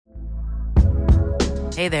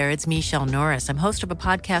Hey there, it's Michelle Norris. I'm host of a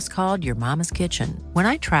podcast called Your Mama's Kitchen. When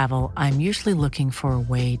I travel, I'm usually looking for a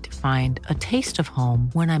way to find a taste of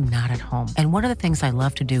home when I'm not at home. And one of the things I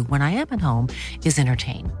love to do when I am at home is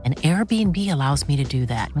entertain. And Airbnb allows me to do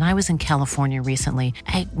that. When I was in California recently,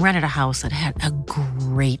 I rented a house that had a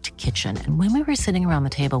great kitchen. And when we were sitting around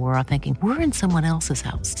the table, we were all thinking, we're in someone else's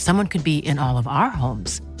house. Someone could be in all of our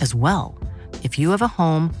homes as well. If you have a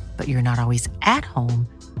home, but you're not always at home,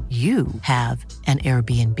 you have an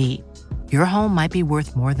Airbnb. Your home might be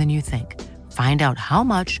worth more than you think. Find out how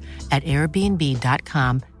much at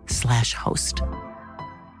airbnb.com/host.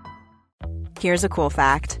 Here's a cool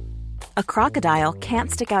fact. A crocodile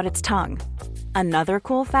can't stick out its tongue. Another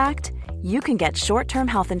cool fact, you can get short-term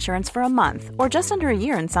health insurance for a month or just under a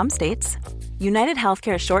year in some states. United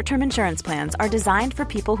Healthcare short-term insurance plans are designed for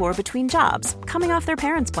people who are between jobs, coming off their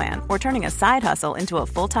parents' plan, or turning a side hustle into a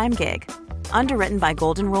full-time gig. Underwritten by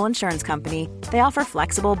Golden Rule Insurance Company, they offer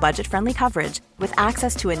flexible, budget-friendly coverage with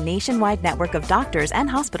access to a nationwide network of doctors and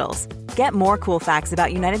hospitals. Get more cool facts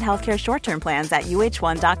about United Healthcare short-term plans at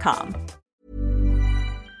uh1.com.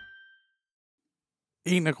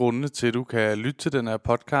 En af grundene til, at du kan lytte til den her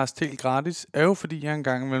podcast helt gratis, er jo fordi, jeg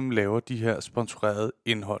engang imellem laver de her sponsorerede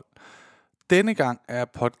indhold. Denne gang er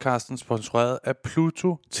podcasten sponsoreret af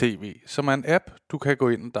Pluto TV, som er en app, du kan gå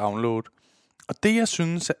ind og downloade. Og det, jeg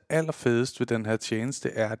synes er allerfedest ved den her tjeneste,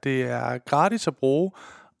 det er gratis at bruge,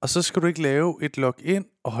 og så skal du ikke lave et login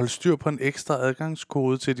og holde styr på en ekstra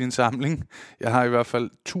adgangskode til din samling. Jeg har i hvert fald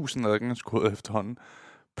 1000 adgangskoder efterhånden.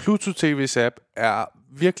 Pluto TV's app er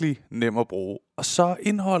virkelig nem at bruge, og så er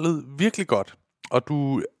indholdet virkelig godt. Og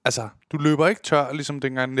du løber ikke tør, ligesom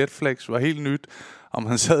dengang Netflix var helt nyt, og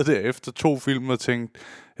man sad der efter 2 film og tænkte,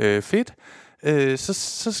 fedt.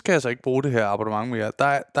 Så skal jeg så ikke bruge det her abonnement mere.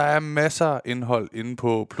 Der er masser af indhold inde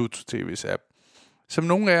på Pluto TV's app. Som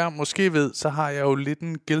nogle af jer måske ved, så har jeg jo lidt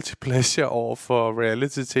en guilty pleasure over for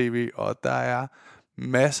reality tv, og der er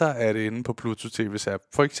masser af det inde på Pluto TV's app.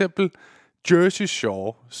 For eksempel Jersey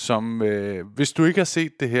Shore, som hvis du ikke har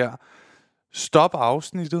set det her, stop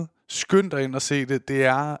afsnittet, skynd dig ind og se det. Det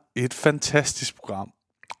er et fantastisk program.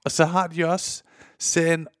 Og så har de også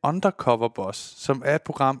serien Undercover Boss, som er et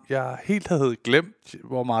program, jeg helt havde glemt,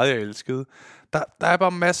 hvor meget jeg elskede. Der er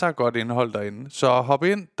bare masser af godt indhold derinde. Så hop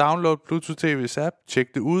ind, download Pluto TV's app, tjek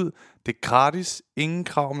det ud. Det er gratis, ingen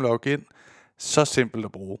krav om login. Så simpelt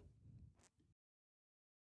at bruge.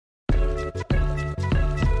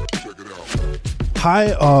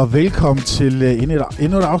 Hej og velkommen til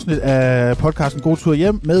endnu et afsnit af podcasten God Tur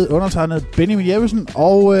Hjem med undertegnet Benjamin Jeppesen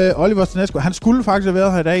og Oliver Stenesco. Han skulle faktisk have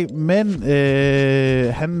været her i dag, men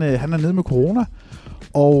han er nede med corona,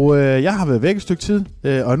 og jeg har været væk et stykke tid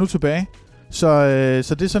og er nu tilbage. Så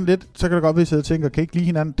det er sådan lidt, så kan det godt være, at jeg tænker, kan ikke lide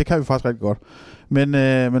hinanden? Det kan vi faktisk rigtig godt. Men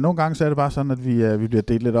nogle gange så er det bare sådan, at vi bliver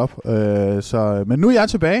delt lidt op. Men nu er jeg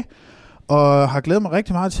tilbage. Og har glædet mig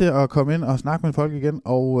rigtig meget til at komme ind og snakke med folk igen.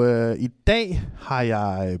 Og i dag har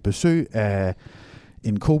jeg besøg af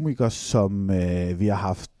en komiker, som vi har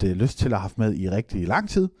haft lyst til at have haft med i rigtig lang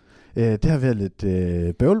tid. Det har været lidt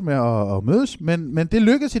bøvl med at mødes, men det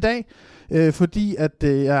lykkedes i dag, fordi at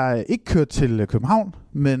jeg ikke kørt til København,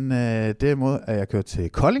 men derimod er jeg kørt til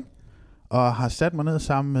Kolding. Og har sat mig ned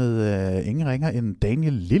sammen med ingen ringer end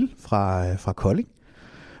Daniel Lill fra Kolding.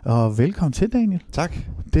 Og velkommen til, Daniel. Tak.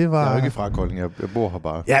 Det var... Jeg er jo ikke fra Kolding, jeg bor her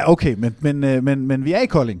bare. Ja, okay, men vi er i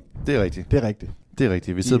Kolding. Det er rigtigt. Det er rigtigt. Det er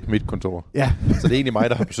rigtigt. Vi sidder på mit kontor. Ja. Så det er egentlig mig,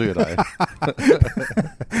 der har besøg af dig.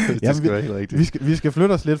 Det skal være helt rigtigt. Vi skal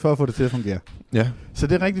flytte os lidt for at få det til at fungere. Ja. Så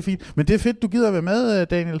det er rigtig fint. Men det er fedt, du gider at være med,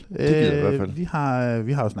 Daniel. Det gider jeg i hvert fald.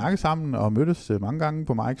 Vi har jo snakket sammen og mødtes mange gange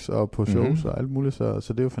på mics og på shows og alt muligt, så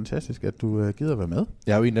det er jo fantastisk, at du gider at være med.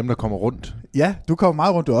 Jeg er jo en af dem, der kommer rundt. Ja, du kommer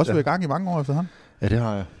meget rundt. Du har også været i gang i mange år efterhånden. Ja, det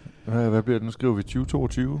har jeg. Hvad bliver det? Nu skriver vi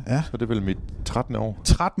 2022, ja. Så det er vel mit 13. år.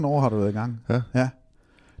 13 år har du været i gang? Ja.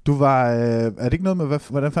 Du var, er det ikke noget med,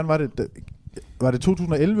 hvordan fanden var det? Var det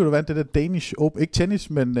 2011, du vandt det der Danish Open? Ikke tennis,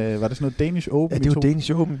 men var det sådan noget Danish Open? Ja, det var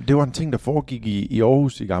Danish Open. Det var en ting, der foregik i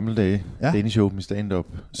Aarhus i gamle dage. Ja. Danish Open i stand-up,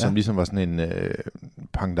 som ligesom var sådan en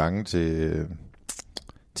pendant til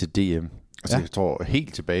DM. Altså jeg tror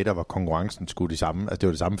helt tilbage, der var konkurrencen sgu det samme. Altså det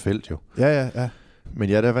var det samme felt jo. Ja. Men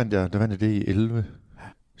ja, der vandt jeg det i 11.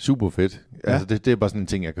 Super fedt. Ja. Altså det er bare sådan en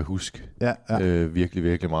ting, jeg kan huske. Ja. Virkelig,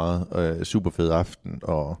 virkelig meget. Super fed aften,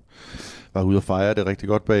 og var ude og fejre det rigtig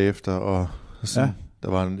godt bagefter. Og sådan,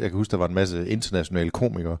 jeg kan huske, der var en masse internationale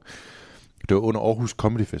komikere. Det var under Aarhus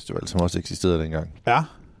Comedy Festival, som også eksisterede dengang. Ja.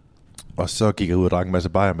 Og så gik jeg ud og drak en masse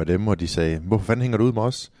bajer med dem, og de sagde, hvorfor fanden hænger du ud med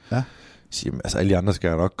os? Ja. Siger, altså alle de andre skal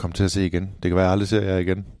jeg nok komme til at se igen. Det kan være, jeg aldrig ser jer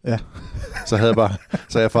igen. Ja.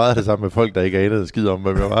 Så jeg fejrede det sammen med folk, der ikke anede skid om,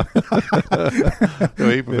 hvem jeg var. Det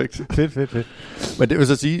var helt perfekt. Fedt. Men det vil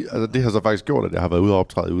så sige, altså det har så faktisk gjort, at jeg har været ude og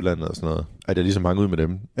optræde i udlandet og sådan noget. At jeg ligesom mange ud med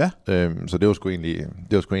dem. Ja. Så det var sgu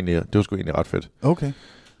egentlig ret fedt. Okay.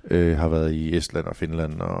 Har været i Estland og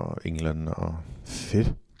Finland og England og...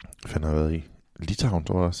 Fedt. Fanden har været i Litauen,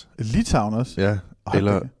 tror jeg også. Litauen også? Ja. Okay.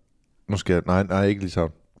 Eller... Nu skal jeg... Nej, ikke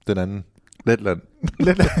Litauen. Den anden. Letland.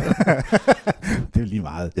 Det er lige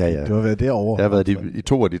meget. Ja. Du har været derovre. Jeg har været i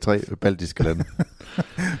 2 af de 3 baltiske lande.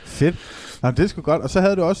 Fedt. Jamen, det er sgu godt. Og så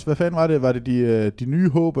havde du også, hvad fanden var det? Var det de nye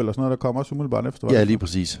håb eller sådan noget, der kom også umiddelbart efter? Ja, lige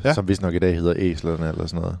præcis. Ja. Som vist nok i dag hedder Æslerne eller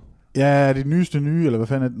sådan noget. Ja, det nyeste nye, eller hvad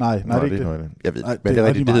fanden er det? Nej, det er ikke det. Jeg ved, men det er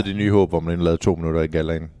rigtigt, det hedder det nye håb, hvor man lavede 2 minutter i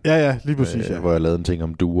gallaen. Ja, lige præcis. Ja. Hvor jeg lavede en ting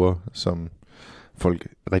om duer, som folk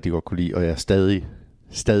rigtig godt kunne lide, og jeg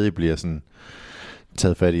stadig bliver sådan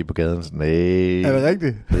taget fat i på gaden. Sådan, er det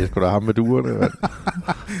rigtigt? Det er sgu da ham med duerne.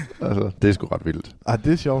 Altså, det er sgu ret vildt.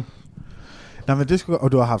 Det er sjovt. Nej, men det skulle,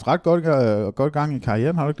 og du har haft ret godt gang i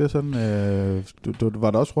karrieren, har du ikke det sådan? Du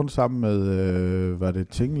var da også rundt sammen med, var det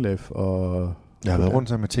Tinglef og... Jeg har været rundt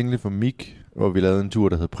sammen med Tinglef og Mik, hvor vi lavede en tur,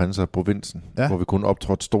 der hed Prinser af Provinsen, hvor vi kun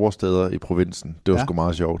optrådte store steder i provinsen. Det var sgu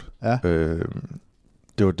meget sjovt. Ja.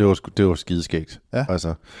 Det var skideskægt. Ja.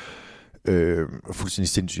 Altså, fuldstændig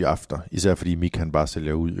sindssyge aftener, især fordi Mik han bare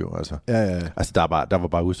sælger ud jo. Altså, altså der var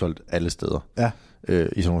bare udsolgt alle steder. Ja. I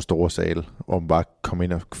sådan nogle store sale, hvor man bare kom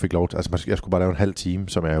ind og fik lov til... Altså, jeg skulle bare lave en halv time,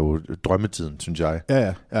 som er jo drømmetiden, synes jeg.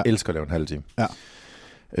 Ja. Jeg elsker at lave en halv time. Ja.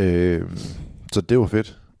 Så det var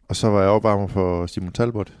fedt. Og så var jeg opvarmer for Simon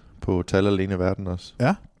Talbot på Tal Alene i Verden også.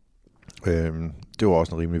 Ja. Det var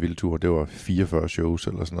også en rimelig vild tur. Det var 44 shows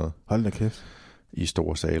eller sådan noget. Hold da kæft. I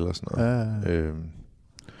store sale og sådan noget. Ja.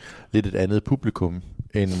 Lidt et andet publikum,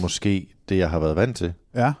 end måske det, jeg har været vant til.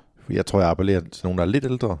 Ja. Jeg tror, jeg appellerer til nogen, der er lidt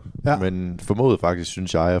ældre. Ja. Men formodet faktisk,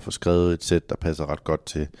 synes jeg, at få skrevet et sæt, der passer ret godt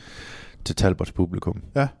til Talbots publikum.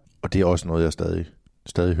 Ja. Og det er også noget, jeg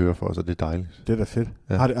stadig hører for, så det er dejligt. Det er da fedt.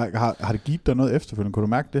 Ja. Har det givet dig noget efterfølgende? Kunne du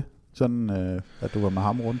mærke det? Sådan, at du var med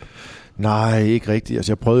ham rundt? Nej, ikke rigtigt.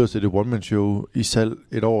 Altså, jeg prøvede at sætte et one-man-show i salg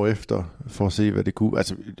et år efter, for at se, hvad det kunne.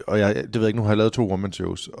 Altså, og det ved jeg ikke, nu har jeg lavet 2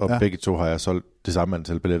 one-man-shows, og begge 2 har jeg solgt det samme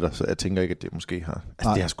antal billetter, så jeg tænker ikke, at det måske har...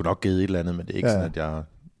 Altså, det har sgu nok givet et eller andet, men det er ikke sådan, at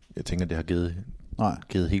jeg tænker, at det har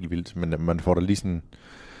givet helt vildt. Men man får da lige sådan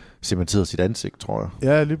cementeret sit ansigt, tror jeg.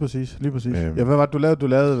 Ja, lige præcis. Ja, hvad var det, du lavede? Du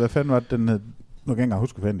lavede, hvad fanden var det, den hed? Nu kan jeg ikke engang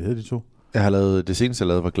huske, hvad fanden det hed, de 2. Jeg har lavet, det seneste, jeg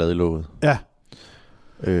lavede, var Glad i låget. Ja.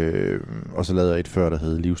 Og så lavede jeg et før, der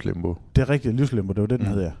hed Livslimbo. Det er rigtigt, Livslimbo, det var den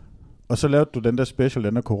hed, ja. Og så lavede du den der special,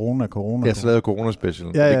 den der corona. Ja, så lavede jeg corona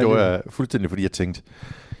special. Ja, det gjorde jeg fuldstændig, fordi jeg tænkte,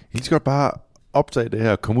 jeg lige skal godt bare optage det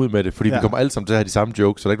her og komme ud med det, fordi vi kommer alle sammen til at have de samme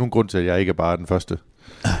jokes, så der er ikke nogen grund til, at jeg ikke er bare den første.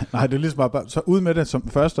 Nej, det er ligesom bare, så ud med det som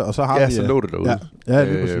første, og så har vi... Ja, så lå det derude. Ja,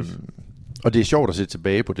 det er præcis. Og det er sjovt at se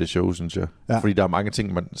tilbage på det show, synes jeg. Ja. Fordi der er mange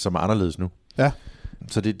ting, som er anderledes nu. Ja.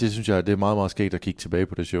 Så det synes jeg, det er meget, meget skægt at kigge tilbage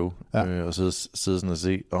på det show. Ja. Og sidde sådan og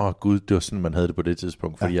se, gud, det var sådan, man havde det på det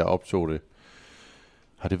tidspunkt. Fordi jeg optog det,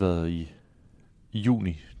 har det været i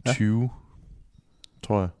juni 20,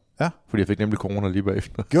 tror jeg. Ja. Fordi jeg fik nemlig corona lige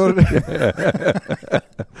bagefter. Gjorde du det?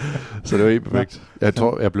 Så det var helt perfekt. Jeg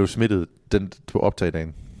tror, jeg blev smittet på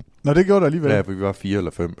optagdagen. Nå, det gjorde du alligevel? Ja, for vi var 4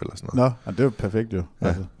 eller 5 eller sådan noget. Nå, det er jo perfekt jo. Ja.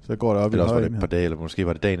 Altså, så går det op eller i højden. Eller også var det et par dage, eller måske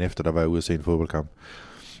var det dagen efter, der var jeg ude at se en fodboldkamp.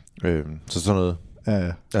 Så sådan noget.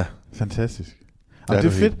 Ja. Fantastisk. Ja, det er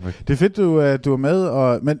fedt. Det er fedt, du er med.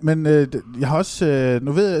 Og, men jeg har også...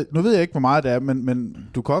 Nu ved jeg ikke, hvor meget det er, men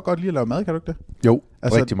du kan også godt lide at lave mad, kan du ikke det? Jo,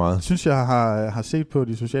 altså, rigtig meget. Synes jeg har set på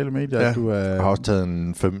de sociale medier, at du er... Jeg har også taget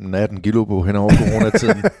en 15-18 kilo på hen over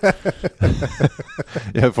coronatiden.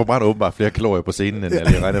 Jeg får bare åbenbart flere kalorier på scenen, end jeg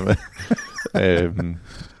lige regner med.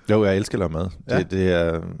 Jo, jeg elsker at lave mad. Ja.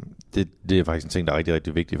 Det er faktisk en ting, der er rigtig,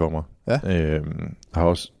 rigtig vigtig for mig. Ja. Jeg har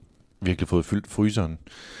også virkelig fået fyldt fryseren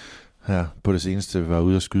her på det seneste. Jeg var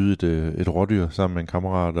ude og skyde et rådyr sammen med en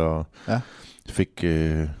kammerat, og fik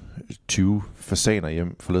 20 fasaner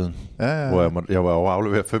hjem forleden. Hvor jeg var over at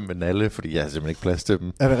aflevere 5 med Nalle, fordi jeg havde simpelthen ikke plads til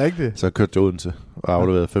dem. Er det rigtigt? Så jeg kørte til Odense og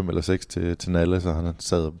afleverede 5 eller 6 til Nalle, så han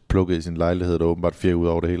sad og plukkede i sin lejlighed, der åbenbart 4 ud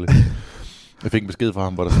over det hele. Jeg fik en besked fra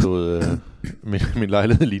ham, hvor der stod, min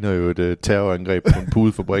lejlighed ligner jo et terrorangreb på en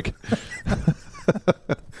pudefabrik.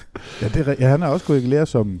 Han er også gået i lære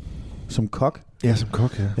som kok. Ja, som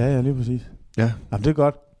kok, ja. Ja, lige præcis. Ja. Jamen, det er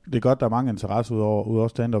godt. Det er godt, der er mange interesse ud over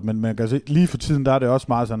stand-up, men man kan se, lige for tiden, der er det også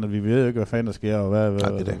meget sådan, at vi ved ikke, hvad fanden der sker, og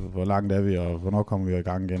hvor langt er vi, og hvornår kommer vi i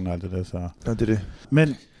gang igen, og alt det der. Så. Ja, det er det.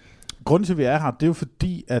 Men grunden til, at vi er her, det er jo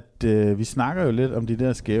fordi, at vi snakker jo lidt om de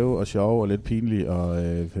der skæve og sjove og lidt pinlige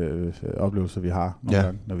oplevelser, vi har nogle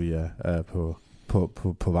gange, når vi er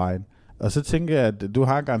på vejen. Og så tænker jeg, at du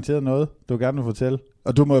har garanteret noget, du gerne vil fortælle.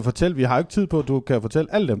 Og du må jo fortælle, vi har jo ikke tid på, du kan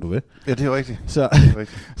fortælle alt dem, du vil. Ja, det er jo rigtigt. Så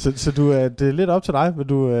det er lidt op til dig,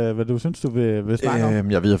 hvad du synes, du vil snakke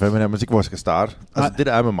om. Jeg ved fandme nærmest ikke, hvor jeg skal starte. Altså det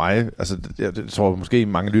der er med mig, altså det tror jeg måske,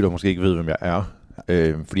 mange lytter måske ikke ved, hvem jeg er.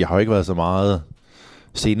 Fordi jeg har jo ikke været så meget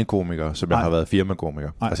scenekomiker, som jeg har været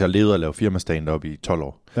firmakomiker. Altså jeg har levet at lave firma stand-up i 12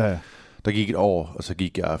 år. Ja. Der gik et år, og så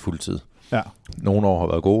gik jeg fuldtid. Ja. Nogle år har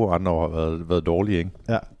været gode, og andre år har været dårlige, ikke?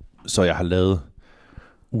 Ja. Så jeg har lavet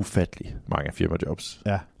ufattelig mange firmajobs.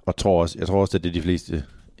 Ja. Og jeg tror også, det er det, de fleste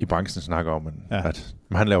i branchen snakker om, at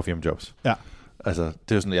han laver firmajobs. Ja. Altså,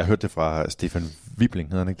 det er jo sådan, jeg hørte det fra Stefan Wibling,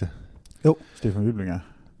 hedder han ikke det? Jo, Stefan Wibling, ja.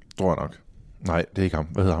 Tror jeg nok. Nej, det er ikke ham.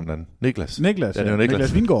 Hvad hedder ham den? Niklas, ja.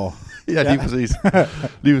 Niklas Vingård. Ja, lige præcis.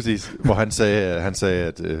 Lige præcis. Hvor han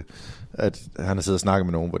sagde, at han har siddet og snakket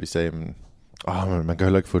med nogen, hvor de sagde, man kan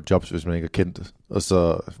heller ikke få jobs, hvis man ikke er kendt. Og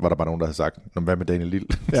så var der bare nogen, der havde sagt, hvad med Daniel Lille?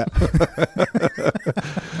 Ja.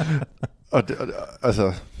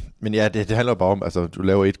 Altså, men ja, det handler bare om, altså, du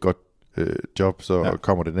laver et godt job, så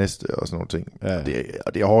kommer det næste og sådan nogle ting. Ja.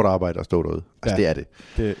 Og det er hårdt arbejde at stå derude. Altså, det er det.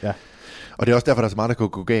 Ja. Og det er også derfor, der er så meget, der kan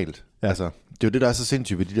gå galt. Ja. Altså, det er jo det, der er så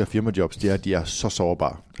sindssygt ved de der firmajobs, det er, at de er så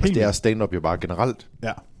sårbare. Altså, det er stand-up jo bare generelt.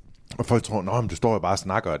 Ja. Og folk tror, du står jo bare og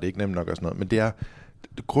snakker, og det er ikke nemt nok og sådan noget. Men det er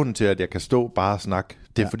grunden til, at jeg kan stå bare og snakke,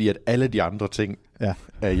 det er fordi, at alle de andre ting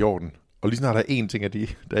er i orden. Og lige snart der er én ting af de,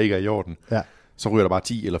 der ikke er i orden, så ryger der bare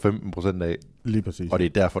 10 eller 15% af. Lige præcis. Og det er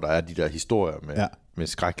derfor, der er de der historier med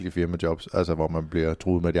skrækkelige firmajobs, altså hvor man bliver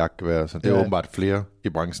truet med et jagtgevær. Så det er åbenbart flere i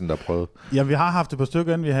branchen, der har prøvet. Ja, vi har haft det på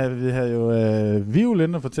stykker inden. Vi har jo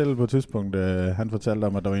Violin at fortælle på et tidspunkt. Han fortalte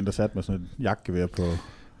om, at der var en, der satte med sådan et jagtgevær på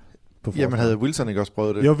jamen havde Wilson ikke også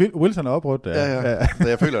prøvet det? Jo, Wilson har opprøvet det. Ja.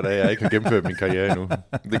 Jeg føler da, at jeg ikke har gennemført min karriere endnu.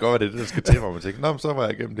 Det kan godt være, det er det, der skal til, hvor man tænker, så var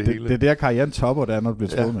jeg igennem det hele. Det er der karrieren topper, der når du bliver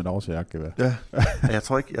truet med et årsjagtgevær. Ja. Jeg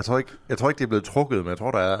tror ikke, det er blevet trukket, men jeg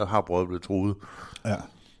tror, der har prøvet at blive truet. Ja.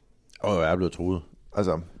 Og jeg er blevet truet.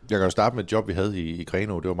 Altså, jeg kan jo starte med et job, vi havde i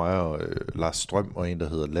Grenaa. Det var mig og Lars Strøm og en, der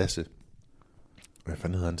hedder Lasse. Hvad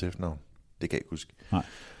fanden hedder han til efternavn? Det kan jeg ikke huske. Nej.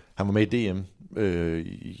 Han var med i DM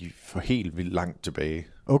for helt vildt langt tilbage.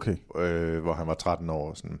 Okay. Hvor han var 13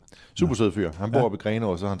 år. Sådan. Super sød fyr. Han bor oppe i Grenaa,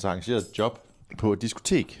 og så har han arrangeret et job på et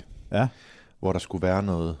diskotek. Ja. Hvor der skulle være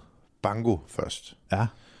noget bango først. Ja.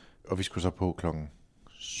 Og vi skulle så på klokken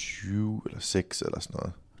 7 eller 6 eller sådan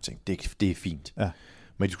noget. Jeg tænkte, det er fint. Ja.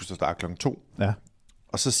 Men de skulle så starte klokken 2. Ja.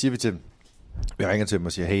 Og så siger vi til dem, vi ringer til dem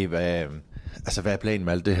og siger, hey, hvad er planen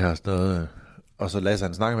med alt det her og sådan noget? Og så Lasse,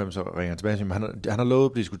 han snakker med dem, så ringer han tilbage og siger, han har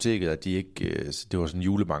lovet på diskoteket, at de ikke, det var sådan en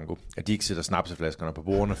julebango, at de ikke sætter snapseflaskerne på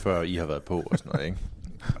bordene, før I har været på og sådan noget, ikke?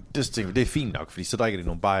 Det tænker vi, det er fint nok, fordi så drikker de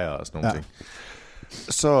nogle bajer og sådan nogle ting.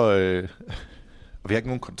 Så, og vi har ikke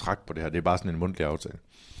nogen kontrakt på det her, det er bare sådan en mundtlig aftale.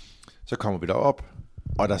 Så kommer vi derop,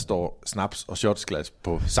 og der står snaps og shotsglas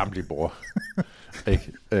på samtlige bord.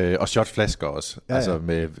 Ikke? Og shotflasker også, altså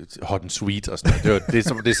med hot and sweet og sådan noget.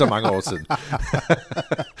 Det er så mange år siden.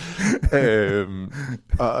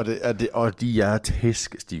 Og de er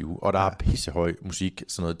tæskestive, og der er pissehøj musik,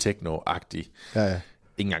 sådan noget techno-agtigt.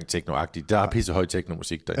 Ikke engang techno-agtigt, der er pissehøj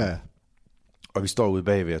techno-musik derinde. Ja. Og vi står ude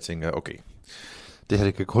bagved og tænker, okay, det her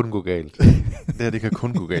det kan kun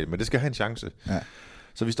gå galt. Men det skal have en chance. Ja.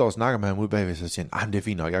 Så vi står og snakker med ham ude bagved, så siger han, det er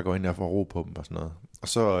fint nok, jeg går ind og får ro på dem og sådan noget. Og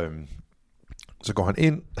så går han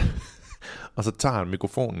ind, og så tager han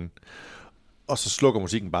mikrofonen, og så slukker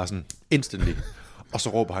musikken bare sådan instantly. Og så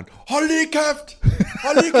råber han, hold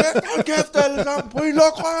kæft alle sammen, prøv at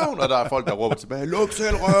lukke røven. Og der er folk, der råber tilbage, luk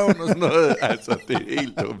selv røven og sådan noget. Altså, det er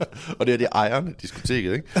helt dumt. Og det er ejerne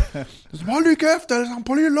diskoteket, ikke? Så hold lige kæft alle sammen,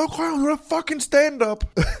 prøv lige at lukke røven, nu er der fucking stand-up.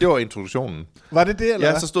 Det var introduktionen. Var det det, eller?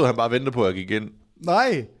 Ja, så stod han bare og ventede på, at jeg gik ind.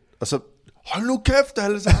 Nej. Og så, hold nu kæft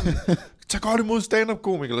alle sammen. Tag godt imod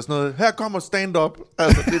stand-up-komik eller sådan noget. Her kommer stand-up.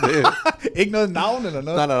 Altså, det. Ikke noget navn eller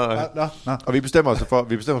noget? Nej. Og vi bestemmer os for, at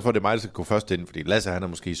det er mig, der skal gå først ind, fordi Lasse, han er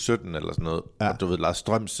måske 17 eller sådan noget. Ja. Og du ved, Lars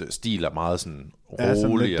Strøms stil er meget sådan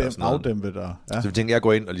rolig og sådan noget. Afdæmpet. Så vi tænker, jeg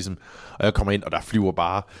går ind og jeg kommer ind, og der flyver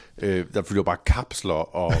bare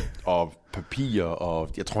kapsler og papir og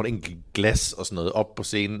jeg tror en enkelt glas og sådan noget op på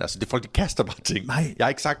scenen. Altså det folk, de kaster bare ting. Nej. Jeg har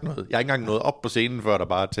ikke sagt noget. Jeg har ikke engang noget op på scenen, før der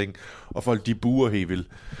bare er ting. Og folk, de buer helt vildt.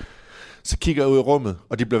 Så kigger jeg ud i rummet,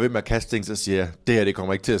 og de bliver ved med at kaste ting, så siger jeg, det her, det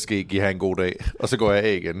kommer ikke til at ske, giv her en god dag. Og så går jeg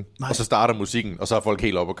af igen, og så starter musikken, og så er folk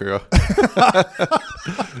helt op at køre.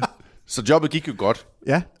 Så jobbet gik jo godt,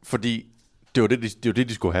 fordi det var det,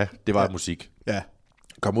 de skulle have, det var musik. Ja.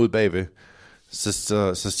 Kom ud bagved,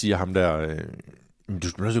 så siger ham der, Men du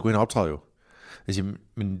skal nødt til at gå ind og optræde jo. Jeg siger,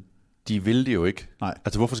 men de vil det jo ikke. Nej.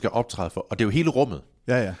 Altså, hvorfor skal jeg optræde for? Og det er jo hele rummet.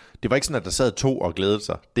 Ja. Det var ikke sådan, at der sad 2 og glædede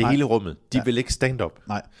sig. Det er hele rummet. De vil ikke stand-up.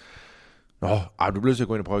 Nej. Nå, du bliver nødt til at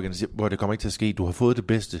gå ind og prøve igen. Siger, det kommer ikke til at ske. Du har fået det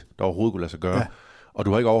bedste, der overhovedet kunne lade sig gøre. Ja. Og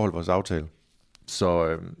du har ikke overholdt vores aftale.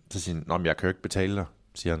 Så siger han, men jeg kan jo ikke betale dig,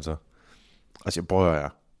 siger han så. Og siger, prøv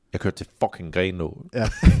at jeg kørte til fucking Grenaa. Ja.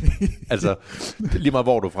 Altså, lige meget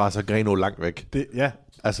hvor du er fra, så er Grenaa langt væk.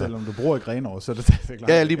 Altså, selvom du bor i Grenaa, så er det stadigvæk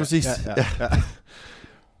langt. Ja, lige præcis. Ja.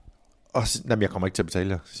 Og jeg kommer ikke til at betale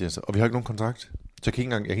jer, siger han så. Og vi har ikke nogen kontrakt. Så jeg kan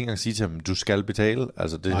ikke engang sige til ham, du skal betale.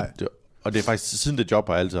 Altså, og det er faktisk, siden det job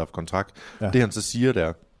har jeg altid haft kontrakt. Ja. Det han så siger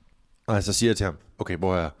der, og jeg så siger til ham, okay,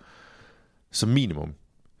 hvor er jeg? Som minimum,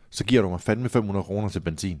 så giver du mig fandme 500 kroner til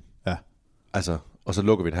benzin. Ja. Altså, og så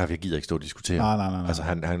lukker vi det her, for jeg gider ikke stå og diskutere. Nej. Altså,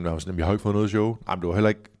 han var sådan, jeg har ikke fået noget show. Jamen, du har heller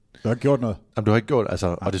ikke... Du har ikke gjort noget. Jamen, du har ikke gjort,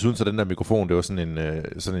 altså... Og desuden så den der mikrofon, det var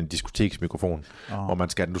sådan en diskoteksmikrofon, hvor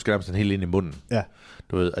du skal nærmest den helt ind i munden. Ja.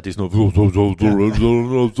 Du ved, at det er sådan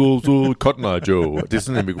noget... Cotton Eye Joe. Det er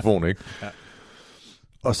sådan en mikrofon, ikke? Ja.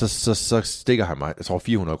 Og så stikker han mig, jeg tror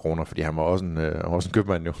 400 kroner, fordi han var også en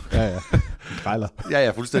købmand jo. Ja. Grejler.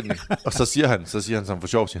 Ja, fuldstændig. Og så siger han som for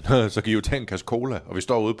sjov, så kan I jo tage en kasse cola, og vi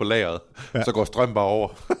står ude på lageret, så går strøm bare over.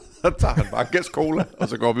 Så tager han bare en kasse cola, og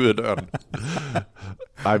så går vi ud af døren.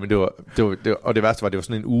 Nej, men det var, og det værste var, det var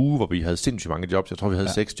sådan en uge, hvor vi havde sindssygt mange jobs. Jeg tror, vi havde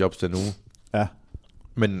 6 jobs den uge. Ja.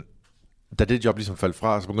 Men da det job ligesom faldt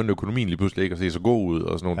fra, så begyndte økonomien lige pludselig ikke at se så god ud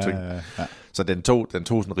og sådan nogle ting. Ja. Så den tog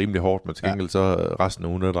sådan rimelig hårdt, men til gengæld så resten af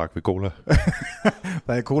ugen, der drak vi cola.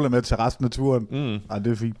 Der er cola med til resten af turen. Ej,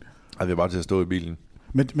 det er fint. Ej, vi er bare til at stå i bilen.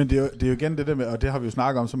 Men det er jo igen det der med, og det har vi jo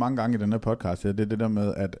snakket om så mange gange i den her podcast, det er det der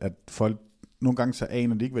med, at folk nogle gange så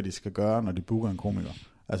aner de ikke, hvad de skal gøre, når de booker en komiker.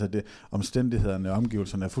 Altså det, omstændighederne og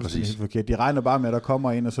omgivelserne er fuldstændig helt forkert. De regner bare med, at der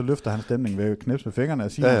kommer en, og så løfter han stemningen ved at knipse med fingrene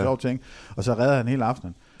og sige nogle sjove ting, og så redder han hele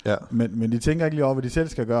aftenen. Ja. Men de tænker ikke lige over, hvad de selv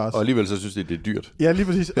skal gøre også. Og alligevel så synes de, det er dyrt. Ja, lige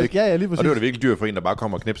præcis. Ja, lige præcis. Og det var det virkelig dyrt for en, der bare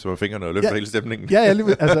kommer og knipser med fingrene og løfter hele stemningen. Ja, lige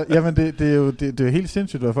præcis. Altså, jamen, det er jo helt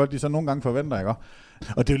sindssygt, hvad folk de så nogle gange forventer, ikke?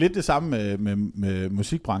 Og det er jo lidt det samme med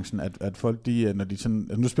musikbranchen, at folk, når de sådan...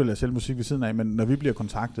 Altså, nu spiller jeg selv musik ved siden af, men når vi bliver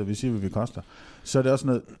kontaktet, og vi siger, hvad vi koster, så er det også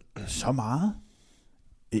noget... Så meget?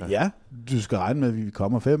 Ja, du skal regne med, at vi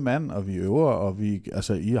kommer 5 mand, og vi øver, og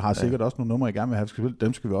I har sikkert også nogle numre, I gerne vil have,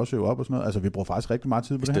 dem skal vi også øve op og sådan noget. Altså, vi bruger faktisk rigtig meget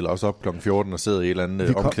tid på det her. Vi stiller også op kl. 14 og sidder i et eller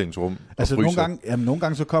andet omklædningsrum altså, og fryser. Nogle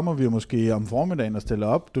gange så kommer vi måske om formiddagen og stiller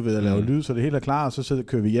op, du ved, at lave lyd, så det hele er klar, og så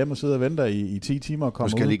kører vi hjem og sidder og venter i 10 timer og kommer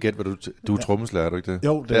ud. Du skal lige gætte, hvad du er trommeslager, er du ikke det?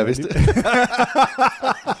 Jo, det er jeg vidste.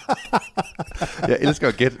 Jeg elsker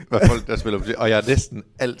at gætte, hvad folk der spiller musik, og jeg er næsten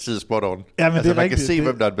altid spot on. Ja, men altså, man kan se,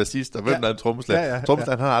 hvem der er en bassist, og hvem der er en trommeslager.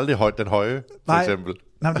 Trommeslageren har aldrig den høje, for eksempel.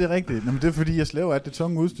 Nej, det er rigtigt. Men det er fordi, jeg slæver af det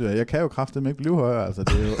tunge udstyr. Jeg kan jo kraftedeme ikke blive højere, altså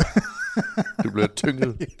det er jo... Du bliver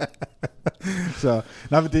tynget. Så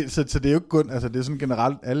det er jo ikke kun, altså det er sådan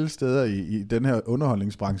generelt alle steder i den her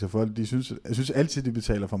underholdningsbranche, folk de synes altid, de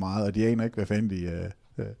betaler for meget, og de aner ikke, hvad fanden de...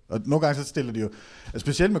 Og nogle gange så stiller de jo,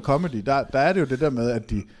 specielt med comedy, der er det jo det der med,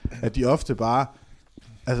 at de ofte bare,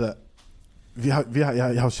 altså, jeg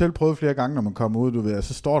har jo selv prøvet flere gange, når man kommer ud, du ved,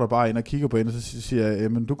 så står der bare en og kigger på en, og så siger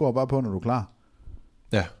jeg, men du går bare på, når du er klar.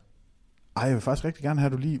 Ja. Ej, jeg vil faktisk rigtig gerne have,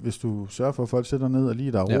 du lige, hvis du sørger for, at folk sætter ned og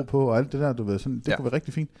lige der er ro på, og alt det der, du ved, sådan, det kunne være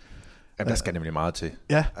rigtig fint. Jamen, der skal nemlig meget til.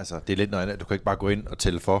 Ja. Altså, det er lidt noget andet. Du kan ikke bare gå ind og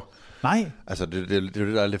tælle for. Nej. Altså, det er det,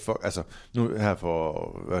 der er lidt for... Altså, nu her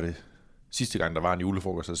for... Hvad er det? Sidste gang, der var en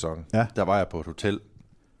julefrokostsæson, der var jeg på et hotel.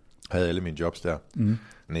 Havde alle mine jobs der.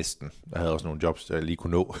 Næsten. Jeg havde også nogle jobs, der jeg lige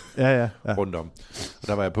kunne nå rundt om. Og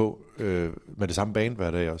der var jeg på med det samme band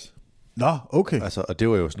hver dag også. Nå, okay. Altså, og det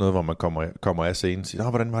var jo sådan noget, hvor man kommer af scenen og siger,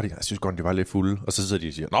 hvordan var det? Jeg synes godt, de var lidt fulde. Og så sidder de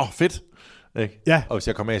og siger, nå, fedt. Ikke? Ja. Og hvis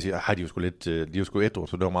jeg kommer af og siger, de er jo sgu ædru,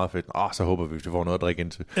 så det var meget fedt. Så håber vi, at vi får noget at drikke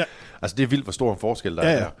ind til. Ja. Altså, det er vildt, hvor stor en forskel der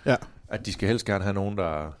er. Ja. At de skal helst gerne have nogen,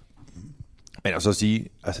 der... Men at så sige,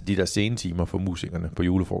 altså de der senetimer for musikerne på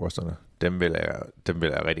julefrokosterne, dem vil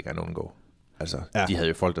jeg rigtig gerne undgå. Altså, de havde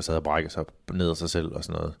jo folk, der sad og brækkede sig ned af sig selv og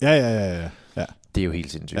sådan noget. Ja. Det er jo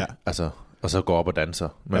helt sindssygt. Ja. Altså, og så går op og danser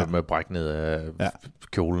med bræk ned af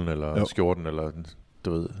kjolen eller skjorten eller...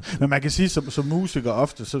 Du ved. Men man kan sige, som musiker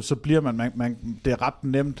ofte, så bliver man, det er ret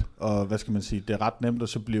nemt, og hvad skal man sige, det er ret nemt, og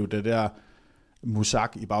så bliver det der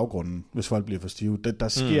musak i baggrunden, hvis folk bliver for stive. Der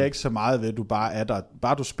sker ikke så meget ved, at du bare er der.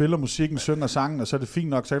 Bare du spiller musikken, synger sangen, og så er det fint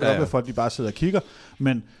nok, så kan det op, at folk de bare sidder og kigger.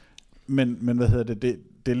 Men hvad hedder det?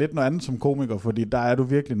 Det er lidt noget andet som komiker, fordi der er du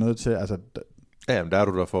virkelig nødt til, altså... Ja, men der er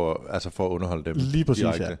du der for at underholde dem. Lige præcis,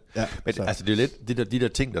 ja. Men altså, det er lidt de der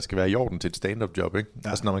ting, der skal være i orden til et stand-up job, ikke? Ja.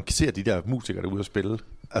 Altså, når man ser de der musikere, der er ude at spille,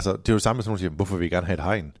 altså, det er jo det samme, som nogen siger, hvorfor vil vi gerne have et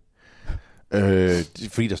hegn?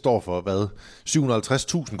 Fordi der står for,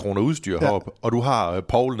 750.000 kroner udstyr heroppe, og du har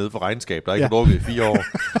Paul nede for regnskab, der ikke har drukket i 4 år.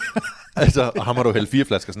 Altså, og ham har du hældt 4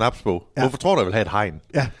 flasker snaps på. Ja. Hvorfor tror du, jeg vil have et hegn?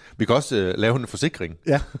 Ja. Vi kan også lave en forsikring.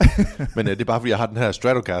 Ja. Men det er bare, fordi jeg har den her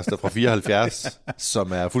Stratocaster fra 74,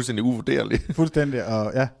 som er fuldstændig uvurderlig. Fuldstændig,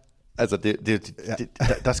 og ja. Altså,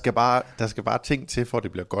 der skal bare ting til, for at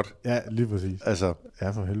det bliver godt. Ja, lige præcis. Altså, ja,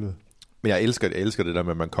 for helvede. Men jeg elsker det der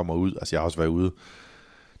med, at man kommer ud. Altså, jeg har også været ude,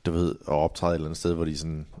 du ved, og optræde et eller andet sted, hvor de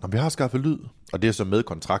sådan, vi har skaffet lyd. Og det er så med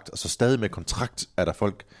kontrakt, og så stadig med kontrakt er der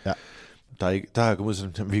folk, der har kommet ud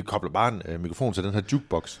sådan, vi kobler bare en mikrofon til den her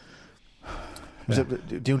jukebox. Ja.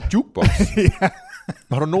 Det er jo en jukebox. Ja.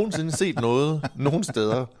 Har du nogensinde set noget, nogen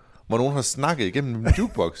steder, hvor nogen har snakket igennem en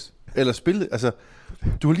jukebox? Eller spillet, altså,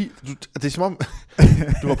 det er som om,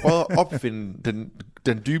 du har prøvet at opfinde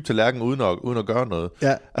den dybe tallerken uden at gøre noget.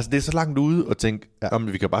 Ja. Altså, det er så langt ude at tænke,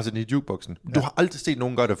 vi kan bare sætte den i jukeboxen. Du har aldrig set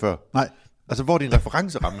nogen gøre det før. Nej. Altså, hvor er din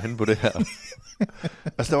referenceramme henne på det her?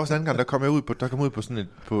 Altså, der var også en anden gang, der kom jeg ud på sådan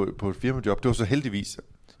på et firmajob. Det var så heldigvis,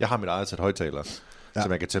 jeg har mit eget sæt højtalere,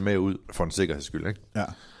 som jeg kan tage med ud for en sikkerheds skyld, ikke? Ja.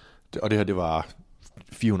 Og det her, det var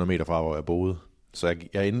 400 meter fra, hvor jeg boede. Så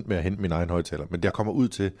jeg endte med at hente min egen højtaler. Men jeg kommer ud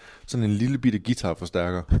til sådan en lille bitte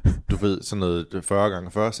guitarforstærker. Du ved, sådan noget 40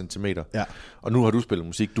 x 40 cm. Ja. Og nu har du spillet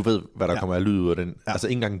musik. Du ved, hvad der kommer af lyd ud af den. Ja. Altså,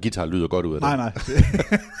 ikke engang en guitar lyder godt ud af den. Nej.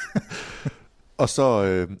 Og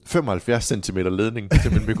så 75 cm ledning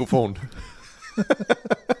til min mikrofon.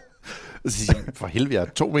 For helvede, jeg er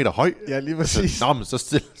 2 meter høj. Ja, lige præcis.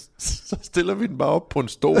 Så stiller vi den bare op på en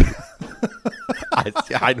stol.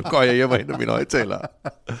 Ej, nu går jeg hjem og henter mine højtalere.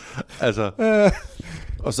 Altså,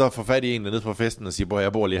 og så får fat i en nede fra festen og siger,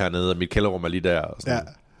 jeg bor lige hernede, og mit kælderrum er lige der. Og sådan.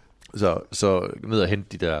 Ja. Så ned og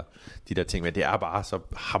hente de der ting, men det er bare så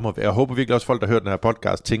hammer. Jeg håber virkelig også, folk, der hører den her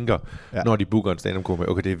podcast, tænker, når de booker en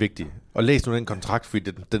stand-up-komiker, okay, det er vigtigt. Og læs nu den kontrakt,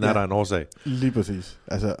 fordi den er der en årsag. Lige præcis.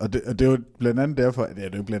 Altså, og det er jo blandt andet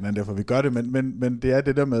derfor, vi gør det, men det er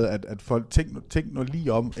det der med, at folk tænk nu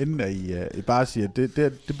lige om, inden at I bare siger,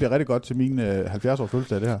 det bliver rigtig godt til min 70-års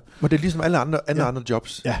fødselsdag, det her. Men det er ligesom alle andre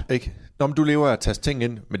jobs, ikke? Nå, men du lever af at taste ting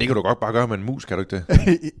ind, men det kan du godt bare gøre med en mus, kan du ikke det?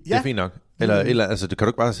 Det er fint nok. Eller altså, det kan du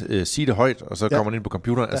ikke bare sige det højt, og så kommer den ind på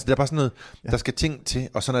computeren. Altså, det er bare sådan noget, der skal ting til,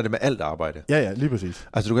 og sådan er det med alt arbejde. Ja, lige præcis.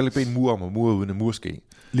 Altså, du kan ikke bede en mur om at mure uden en murske.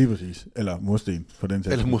 Lige præcis. Eller mursten, for den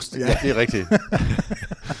sags. Eller mursten, ja, det er rigtigt.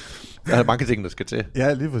 Der er mange ting, der skal til.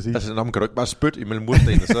 Ja, lige præcis. Altså, kan du ikke bare spytte imellem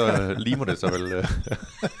murstenene, så limer det sig vel.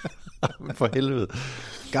 Men for helvede.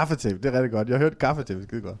 Gaffatape, det er rigtig godt. Jeg har hørt gaffatape,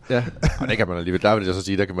 skide godt. Ja, og det kan man alligevel. Der vil jeg så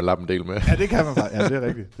sige, der kan man lappe en del med. Ja, det kan man faktisk. Ja, det er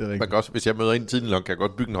rigtigt. Man kan også, hvis jeg møder en tidlig kan jeg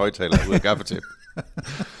godt bygge en højtaler ud af gaffatape.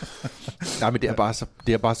 Nej, men det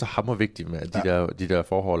er bare så hammervigtigt med de der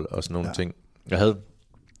forhold og sådan nogle ting. Jeg havde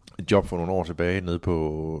et job for nogle år tilbage nede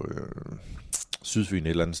på Sydfyn et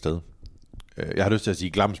eller andet sted. Jeg har lyst til at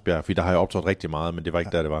sige Glamsbjerg, fordi der har jeg optrådt rigtig meget, men det var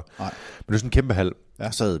ikke der, det var. Nej. Men det er sådan en kæmpe hal.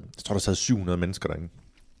 Jeg tror, der sad 700 mennesker derinde.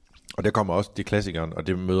 Og der kommer også, det er klassikeren, og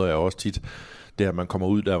det møder jeg også tit, det er, at man kommer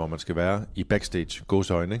ud der, hvor man skal være, i backstage,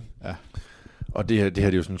 gåseøjne, ikke? Ja. Og det her det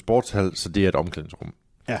er jo sådan en sportshal, så det er et omklædningsrum.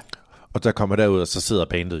 Ja. Og der kommer derud, og så sidder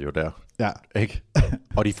bandet jo der. Ja. Ikke?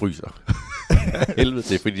 Og de fryser. Helvede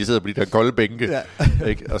til, fordi de sidder på de der kolde bænke. Ja.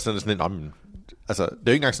 Ikke? Og sådan en, altså, det er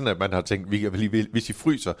jo ikke engang sådan, at man har tænkt, hvis I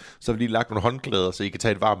fryser, så har vi lige lagt nogle håndklæder, så I kan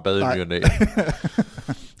tage et varmt bad i ny og næ.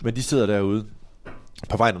 Men de sidder derude.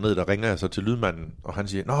 På vej ned, der ringer jeg så til lydmanden, og han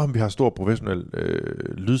siger, vi har stor professionel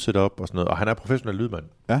lydsetup og sådan noget, og han er professionel lydmand.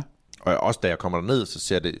 Ja. Og også da jeg kommer derned, så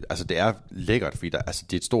ser det, altså det er lækkert, fordi det er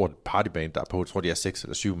et stort partyband, der er på, jeg tror de er 6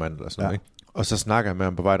 eller 7 mand eller sådan noget, ikke? Og så snakker jeg med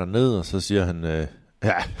ham på vej derned, og så siger han, det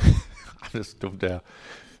er så dumt der.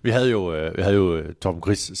 Vi havde jo Tom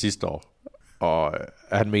Gris sidste år, og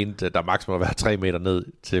han mente, at der maks må være 3 meter ned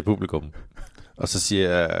til publikum. Og så siger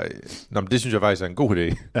jeg, men det synes jeg faktisk er en god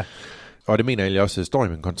idé. Ja. Og det mener jeg egentlig også, står i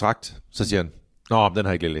min kontrakt. Så siger han, den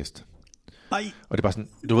har jeg ikke lige læst. Nej. Og det er bare sådan,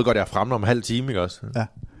 du ved godt, jeg er fremme om en halv time, ikke også? Ja.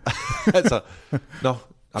 Altså,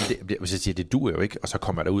 hvis jeg siger, det duer jo ikke, og så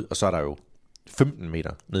kommer jeg derud, og så er der jo 15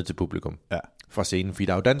 meter ned til publikum fra scenen, fordi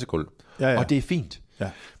der er jo dansegulv. Ja. Og det er fint. Ja.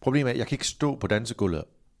 Problemet er, at jeg kan ikke stå på dansegulvet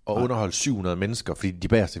og underholde 700 mennesker, fordi de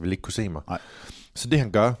bagerste vil ikke kunne se mig. Nej. Så det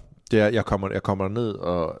han gør, det er, at jeg kommer ned,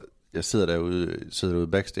 og jeg sidder derude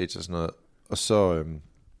backstage og sådan noget, og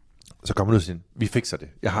så kommer du ud og siger, vi fikser det.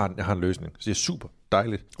 Jeg har en løsning. Så det er super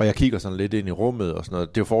dejligt. Og jeg kigger sådan lidt ind i rummet og sådan noget.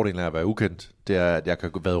 Det er jo fordelen af at være ukendt. Det er, at jeg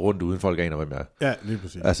kan være rundt uden folk aner, hvem jeg er. Ja, lige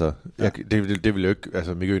præcis. Altså, det vil jo ikke,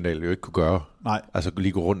 altså Mikke Øgendahl jo ikke kunne gøre. Nej. Altså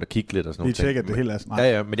lige gå rundt og kigge lidt og sådan noget. Vi tjekker det hele af.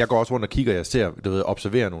 Ja, men jeg går også rundt og kigger, jeg ser,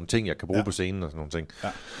 observerer nogle ting, jeg kan bruge på scenen og sådan nogle ting. Ja.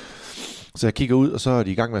 Så jeg kigger ud, og så er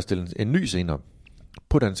de i gang med at stille en ny scene op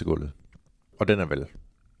på dansegulvet. Og den er vel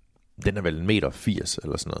Den er vel 1,80 meter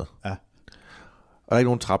eller sådan noget. Ja. Og der er ikke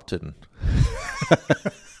nogen trap til den.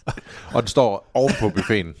 Og den står oven på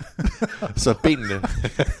buffeten. Så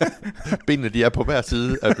benene de er på hver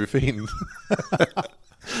side af buffeten.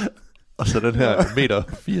 Og så den her 1,80 meter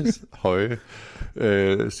høje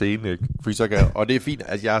scene. Og det er fint,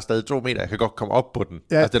 at jeg er stadig 2 meter. Jeg kan godt komme op på den.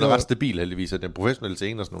 Ja, altså, den er ret stabil heldigvis, og den er professionelle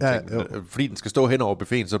scene og sådan nogle ting. Jo. Fordi den skal stå hen over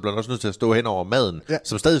buffeten, så bliver den også nødt til at stå hen over maden,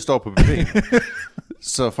 som stadig står på buffeten.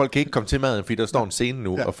 Så folk kan ikke komme til maden, fordi der står en scene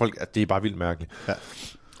nu, og folk, det er bare vildt mærkeligt. Ja.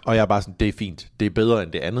 Og jeg er bare sådan, det er fint. Det er bedre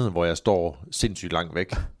end det andet, hvor jeg står sindssygt langt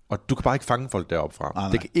væk. Og du kan bare ikke fange folk deroppe fra.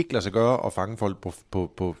 Nej. Det kan ikke lade sig gøre at fange folk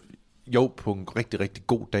på en rigtig, rigtig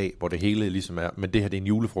god dag, hvor det hele ligesom er. Men det her, det er en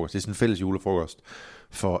julefrokost. Det er sådan en fælles julefrokost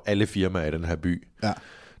for alle firmaer i den her by. Ja.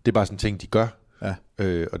 Det er bare sådan en ting, de gør. Ja.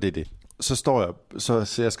 Og det er det. Så står jeg,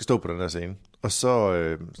 så jeg skal stå på den her scene. Og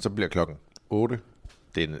så bliver klokken 8.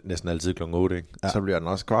 Det er næsten altid klokken 8, ikke? Ja. Så bliver den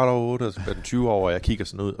også 7:15, og så bliver den 20 over, og jeg kigger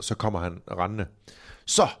sådan ud, og så kommer han rendende.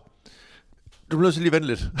 Så! Du bliver nødt til lige vente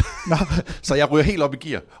lidt. Så jeg ryger helt op i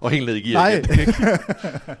gear, og helt ned i gear igen. For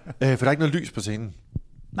der er ikke noget lys på scenen.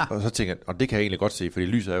 Nej. Og så tænker jeg, og det kan jeg egentlig godt se, fordi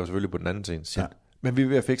lyset er jo selvfølgelig på den anden scene. Ja. Men vi er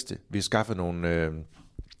ved at fikse det. Vi har skaffet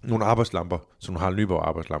nogle arbejdslamper, som har Nyborg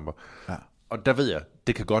arbejdslamper. Ja. Og der ved jeg,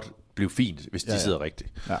 det kan godt blive fint, hvis de sidder rigtigt.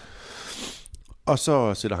 Ja. Og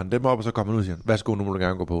så sætter han dem op, og så kommer han ud og siger, værsgo, nu må du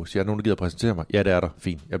gerne gå på. Siger, er nogen, der gider præsentere mig? Ja, det er der.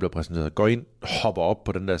 Fint, jeg bliver præsenteret. Går ind, hopper op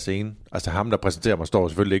på den der scene. Altså ham, der præsenterer mig, står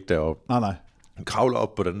selvfølgelig ikke deroppe. Nej. Han kravler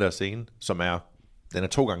op på den der scene, som den er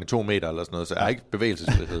 2x2 meter eller sådan noget, så er ikke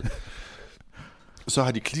bevægelsesfrihed. Så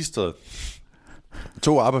har de klistret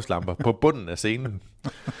 2 arbejdslamper på bunden af scenen,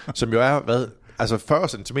 som jo er, 40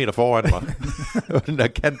 cm foran mig, den der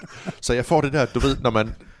kant. Så jeg får det der, du ved, når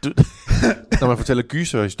man fortæller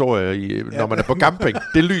gyserhistorier, når man er på camping,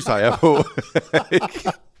 det lyser jeg på.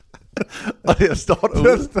 Og jeg står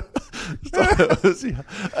derude og siger,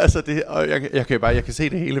 altså det, og jeg kan se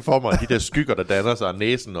det hele for mig, de der skygger, der danner sig, og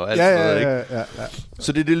næsen og alt sådan noget, ikke? Ja.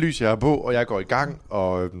 Så det er det lys, jeg har på, og jeg går i gang,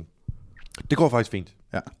 og det går faktisk fint.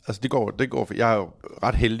 Ja. Altså det går. Jeg er jo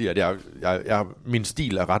ret heldig, at min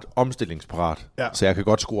stil er ret omstillingsparat, så jeg kan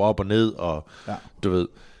godt skrue op og ned, og du ved.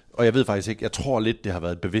 Og jeg ved faktisk ikke, jeg tror lidt, det har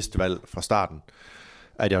været et bevidst valg fra starten,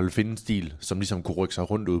 at jeg vil finde en stil, som ligesom kunne rykke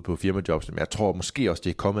sig rundt ud på firmajobs. Men jeg tror måske også, det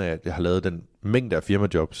er kommet af, at jeg har lavet den mængde af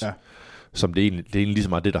firmajobs, som det er egentlig lige så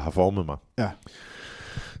meget det, der har formet mig. Ja.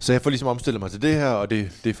 Så jeg får ligesom omstillet mig til det her, og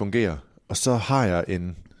det fungerer. Og så har jeg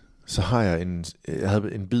jeg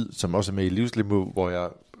havde en bid, som også er med i Livslimo, hvor jeg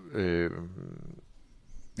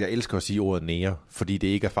elsker at sige ordet nære, fordi det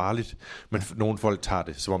ikke er farligt, men nogle folk tager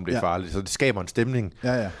det, som om det er farligt. Så det skaber en stemning,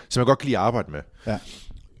 som jeg godt kan lide at arbejde med. Ja.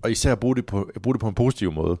 Og især at bruge det på en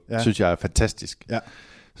positiv måde, synes jeg er fantastisk. Ja.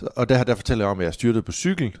 Og der fortæller jeg om, at jeg styrtede på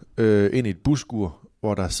cykel ind i et buskur,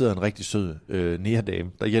 hvor der sidder en rigtig sød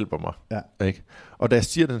næredame, der hjælper mig. Ja. Ikke? Og da jeg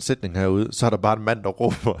siger den sætning herude, så er der bare en mand, der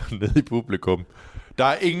råber nede i publikum, der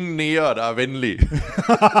er ingen nære, der er venlige.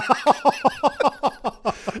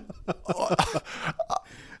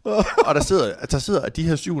 Og der sidder de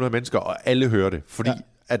her 700 mennesker, og alle hører det, fordi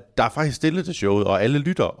at der er faktisk stille til showet, og alle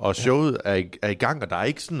lytter, og showet er i gang, og der er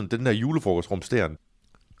ikke sådan den der julefrokost rumsterende.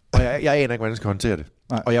 Og jeg aner ikke, hvordan jeg skal håndtere det.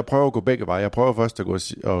 Nej. Og jeg prøver at gå begge veje. Jeg prøver først at gå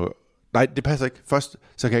og nej, det passer ikke. Først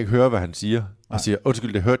så kan jeg ikke høre, hvad han siger. Og siger,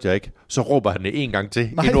 undskyld, det hørte jeg ikke. Så råber han det en gang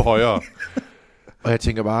til, endnu højere. Og jeg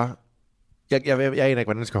tænker bare, jeg aner ikke,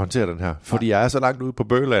 hvordan jeg skal håndtere den her. Fordi jeg er så langt ude på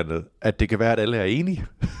bøgelandet, at det kan være, at alle er enige.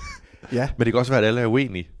 Ja. Men det kan også være, at alle er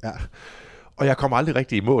uenige. Ja. Og jeg kommer aldrig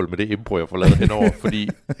rigtig i mål med det impro, jeg får lavet henover. Fordi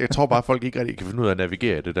jeg tror bare, at folk ikke rigtig kan finde ud af at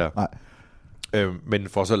navigere i det der. Nej. Men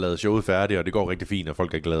får så lavet showet færdigt, og det går rigtig fint, og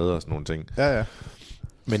folk er glade og sådan nogle ting. Ja.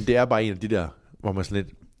 Men det er bare en af de der, hvor man sådan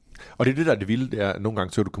lidt... Og det er det der, det vilde, det er, at nogle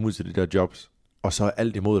gange så du komme ud til de der jobs, og så er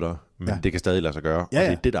alt imod dig, men det kan stadig lade sig gøre. Ja. Og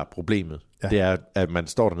det er det, der er problemet. Ja. Det er, at man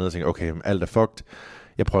står dernede og tænker, okay, alt er fucked,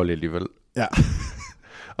 jeg prøver lige alligevel. Ja.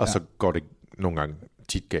 Og så går det nogle gange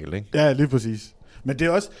tit galt, ikke? Ja, lige præcis. Men det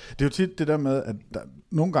er jo tit det der med, at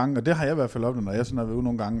nogle gange, og det har jeg i hvert fald oplevet, når jeg sådan har været ude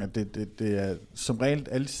nogle gange, at det er som regel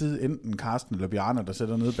altid enten Carsten eller Bjarne, der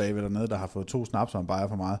sætter nede bagved dernede, der har fået 2 snaps og en bajer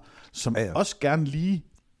for meget, som også gerne lige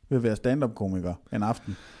vil være stand-up-komiker en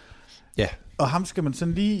aften. Ja. Og ham skal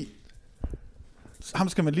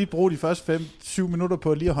man lige bruge de første 5-7 minutter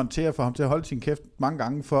på lige at håndtere, for ham til at holde sin kæft mange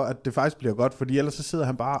gange, for at det faktisk bliver godt, fordi ellers så sidder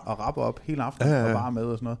han bare og rapper op hele aftenen og bare med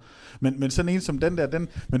og sådan noget. Men sådan en som den der,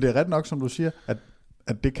 men det er ret nok, som du siger,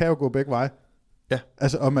 at det kan jo gå begge veje. Ja.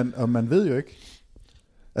 Altså, og man ved jo ikke.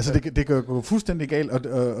 Altså, det kan gå fuldstændig galt,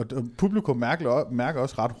 og publikum mærker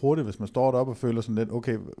også ret hurtigt, hvis man står deroppe og føler sådan lidt,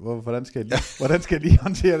 okay, hvordan skal jeg lige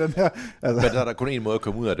håndtere den her? Altså. Men der er kun en måde at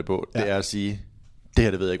komme ud af det på, det er at sige, det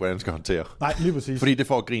her, det ved jeg ikke, hvordan jeg skal håndtere. Nej, lige præcis. Fordi det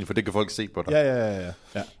får grin, for det kan folk se på dig.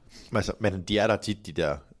 Ja. Men de er der tit, de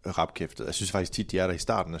der rapkæftet. Jeg synes faktisk tit, de er der i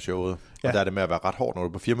starten af showet. Ja. Og der er det med at være ret hård. Når du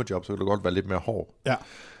er på firmajob, så kan du godt være lidt mere hård. Ja.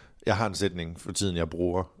 Jeg har en sætning for tiden, jeg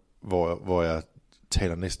bruger, hvor jeg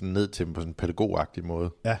taler næsten ned til dem på sådan en pædagogagtig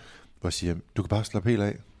måde. Ja. Hvor jeg siger, du kan bare slappe helt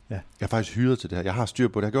af. Ja. Jeg er faktisk hyret til det her. Jeg har styr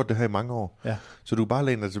på det. Jeg har gjort det her i mange år. Ja. Så du kan bare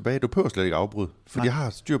læne dig tilbage. Du behøver slet ikke afbryde, fordi jeg har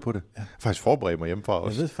styr på det. Jeg har faktisk forberedt mig hjemmefra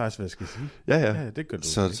også. Jeg ved faktisk, hvad jeg skal sige. Ja, det gør du.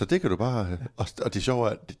 Så det kan du bare... Og det sjove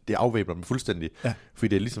er, at det afvæbner dem fuldstændig. Ja. Fordi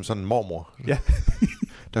det er ligesom sådan en mormor. Ja.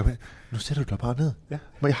 Nu sætter du dig bare ned. Ja.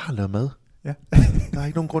 Men jeg har lavet mad. Ja. Der er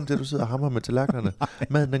ikke nogen grund til, at du sidder og hamrer med tallerkenerne.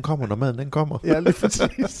 Maden, den kommer, når maden, den kommer. Ja, lige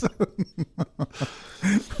præcis.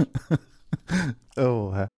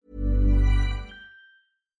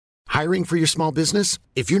 Hiring for your small business?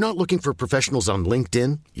 If you're not looking for professionals on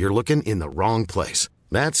LinkedIn, you're looking in the wrong place.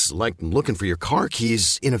 That's like looking for your car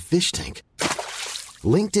keys in a fish tank.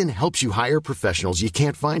 LinkedIn helps you hire professionals you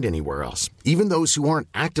can't find anywhere else, even those who aren't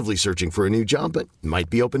actively searching for a new job but might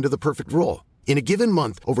be open to the perfect role. In a given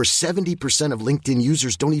month, over 70% of LinkedIn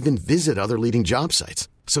users don't even visit other leading job sites.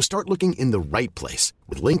 So start looking in the right place.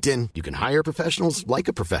 With LinkedIn, you can hire professionals like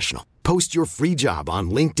a professional. Post your free job on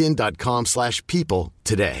linkedin.com/people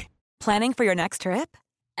today. Planning for your next trip?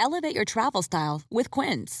 Elevate your travel style with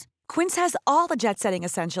Quince. Quince has all the jet-setting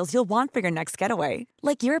essentials you'll want for your next getaway,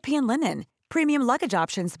 like European linen, premium luggage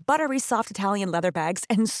options, buttery soft Italian leather bags,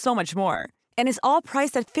 and so much more. And is all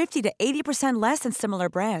priced at 50 to 80% less than similar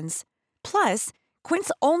brands. Plus,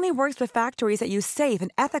 Quince only works with factories that use safe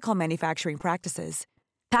and ethical manufacturing practices.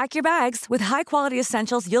 Pack your bags with high-quality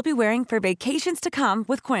essentials you'll be wearing for vacations to come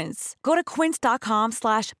with Quince. Go to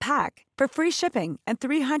quince.com/pack for free shipping and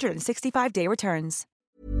 365-day returns.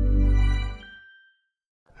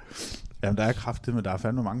 Jamen, der er kraftigt, men der er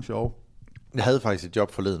fandme mange sjove. Jeg havde faktisk et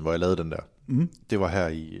job forleden, hvor jeg lavede den der. Det var her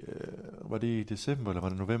i... var det i december, eller var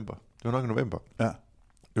det november? Det var nok i november. Ja.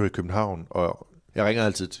 Det var i København, og jeg ringer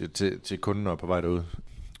altid til kunden og på vej derude.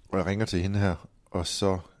 Og jeg ringer til hende her, og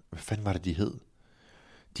så... Hvad fanden var det, de hed?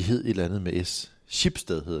 De hed et eller andet med S.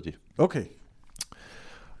 Schibsted hedder de. Okay.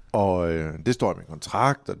 Og det står i min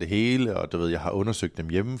kontrakt og det hele, og du ved, jeg har undersøgt dem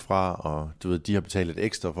hjemmefra, og du ved, de har betalt lidt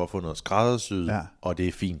ekstra for at få noget skræddersyet, og det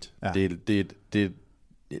er fint. Ja. Det er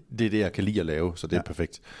det, jeg kan lide at lave, så det er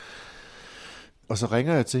perfekt. Og så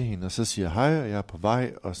ringer jeg til hende, og så siger jeg hej, og jeg er på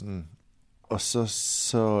vej, og sådan... Og så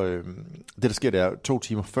det der sker, det er 2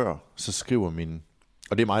 timer før, så skriver min...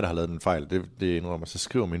 Og det er mig, der har lavet den fejl, det indrømmer. Så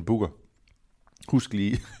skriver min booker, husk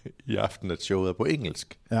lige i aften, at showet er på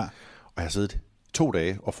engelsk. Ja. Og jeg har siddet 2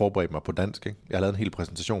 dage og forberedt mig på dansk. Ikke? Jeg har lavet en hel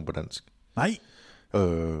præsentation på dansk. Nej.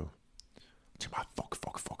 Til mig,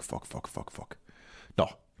 fuck. Nå,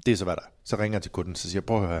 det er så hvad der er. Så ringer jeg til kunden, så siger jeg,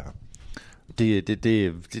 prøv at høre her.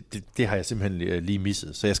 Det har jeg simpelthen lige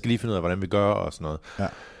misset. Så jeg skal lige finde ud af, hvordan vi gør og sådan noget. Ja.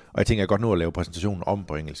 Og jeg tænker, jeg godt nå at lave præsentationen om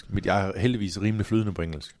på engelsk. Men jeg er heldigvis rimelig flydende på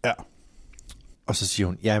engelsk. Ja. Og så siger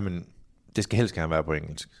hun, men det skal helst gerne være på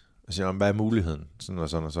engelsk. Og siger, hvad er muligheden? Sådan og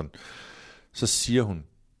sådan og sådan. Så siger hun,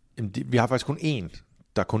 vi har faktisk kun én,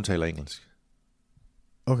 der kun taler engelsk.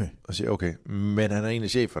 Okay. Og siger, okay, men han er en af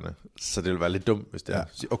cheferne, så det vil være lidt dumt, hvis det er.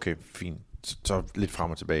 Så siger, okay, fint. Så lidt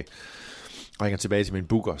frem og tilbage. Og ringer tilbage til min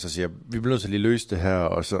booker, så siger jeg, vi bliver nødt til at lige løse det her,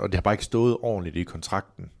 og det har bare ikke stået ordentligt i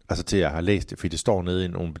kontrakten, altså til jeg har læst det, fordi det står nede i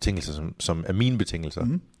nogle betingelser, som er mine betingelser.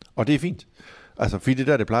 Mm. Og det er fint. Altså, fordi det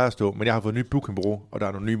der, det plejer at stå, men jeg har fået et nyt bookingbureau, og der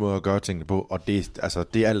er nogle nye måder at gøre tingene på, og det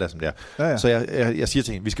er alt der, som det er. Ja. Så jeg siger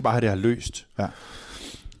til hende, vi skal bare have det her løst. Ja.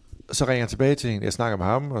 Så ringer jeg tilbage til hende, jeg snakker med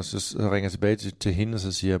ham, og så ringer jeg tilbage til hende, og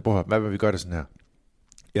så siger jeg, hvad vil vi gøre det sådan her?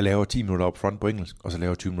 Jeg laver 10 minutter up front på engelsk, og så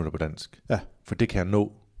laver 20 minutter på dansk. Ja. For det kan jeg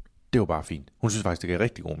nå. Det var bare fint. Hun synes faktisk, det gav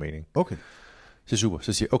rigtig god mening. Okay. Så super.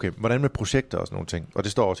 Så siger jeg, okay, hvordan med projekter og sådan nogle ting? Og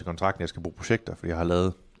det står også i kontrakten, at jeg skal bruge projekter, fordi jeg har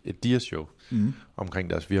lavet et dia-show omkring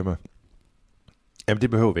deres firma. Jamen, det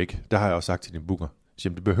behøver vi ikke. Det har jeg også sagt til din booker. Så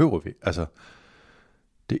jamen, det behøver vi. Altså,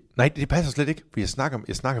 det passer slet ikke, for jeg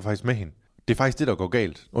snakker faktisk med hende. Det er faktisk det, der går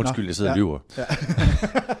galt. Undskyld, jeg sidder og lyver. Ja.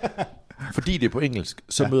 Fordi det er på engelsk,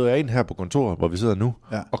 så møder jeg ind her på kontoret, hvor vi sidder nu,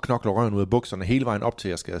 og knokler røven ud af bukserne hele vejen op til,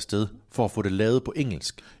 jeg skal afsted, for at få det lavet på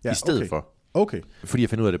engelsk, i stedet for. Okay. Fordi jeg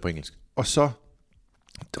finder ud af det på engelsk. Og så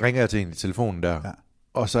ringer jeg til hende i telefonen der,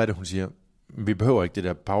 og så er det, hun siger, vi behøver ikke det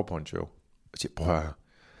der PowerPoint-show. Jeg siger, prøv at høre,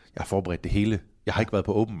 jeg har forberedt det hele. Jeg har ikke været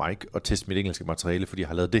på open mic og testet mit engelske materiale, fordi jeg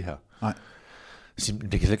har lavet det her. Nej. Jeg siger,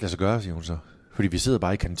 det kan slet ikke lade sig gøre, siger hun så. Fordi vi sidder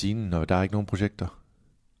bare i kantinen, og der er ikke nogen projekter.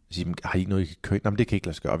 Jeg siger, har I ikke noget, I kan købe? Nej, men det kan ikke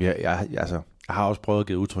lade sig gøre. Jeg har også prøvet at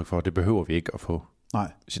give udtryk for, at det behøver vi ikke at få.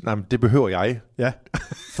 Nej, men det behøver jeg. Ja,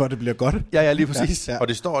 for det bliver godt. Ja, lige præcis. Ja. Og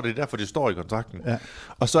det er derfor, det står i kontrakten. Ja.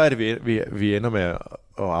 Og så er det, vi ender med at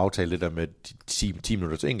aftale det der med 10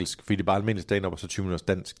 minutters engelsk, fordi det er bare almindelig stand-up, og så 20 minutters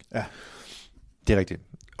dansk. Ja. Det er rigtigt.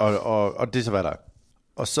 Og det er så, hvad der er.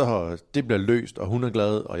 Og så, det bliver løst, og hun er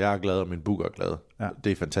glad, og jeg er glad, og min booker er glad. Ja.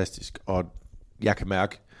 Det er fantastisk. Og jeg kan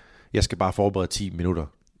mærke, jeg skal bare forberede 10 minutter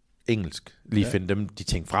engelsk. Lige finde de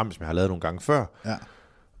ting frem, som jeg har lavet nogle gange før. Ja.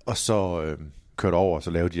 Og så køre over, og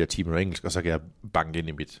så lave de der 10 minutter engelsk, og så kan jeg banke ind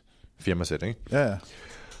i mit firmasæt, ikke? Ja.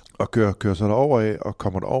 Og kører så derover af, og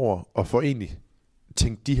kommer derover, og får egentlig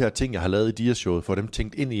tænkt de her ting, jeg har lavet i Dia-showet, får dem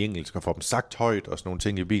tænkt ind i engelsk, og får dem sagt højt, og sådan nogle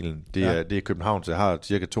ting i bilen. Det er København, så jeg har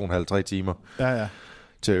cirka 2,5-3 timer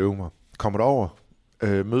til at øve mig. Kommer derover,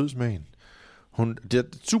 mødes med hende. Det er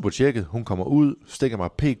super tjekket. Hun kommer ud, stikker mig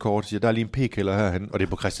et P-kort, siger, der er lige en P-kælder herhen, og det er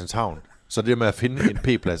på Christianshavn. Så det med at finde en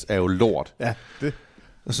P-plads er jo lort. Ja, det.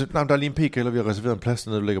 Og så, der er lige en P-kælder, vi har reserveret en plads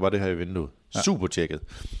dernede, du lægger bare det her i vinduet. Ja. Super tjekket.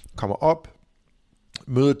 Kommer op,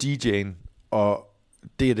 møder DJ'en, og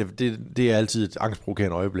det er altid et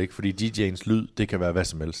angstprovokerende øjeblik, fordi DJ'ens lyd, det kan være hvad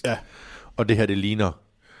som helst. Ja. Og det her, det ligner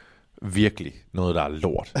virkelig noget, der er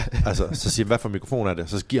lort. Altså, så siger jeg, hvad for mikrofon er det?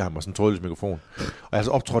 Så giver han mig sådan en trådløs mikrofon. Og jeg har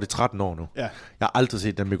så optrådt i 13 år nu. Ja. Jeg har aldrig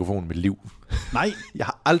set den mikrofon i mit liv. Nej. Jeg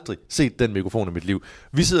har aldrig set den mikrofon i mit liv.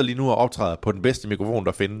 Vi sidder lige nu og optræder på den bedste mikrofon,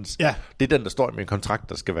 der findes. Ja. Det er den, der står i min kontrakt,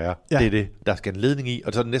 der skal være. Ja. Det er det. Der skal en ledning i,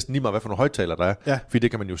 og så er det næsten lige meget, hvad for nogle højtaler der er. Ja. Fordi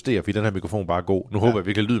det kan man justere, fordi den her mikrofon bare er god. Nu håber jeg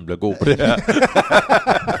virkelig, at lyden bliver god på det her.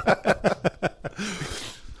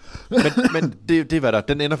 men det er hvad der.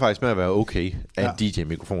 Den ender faktisk med at være okay, af en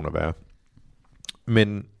DJ-mikrofon at være.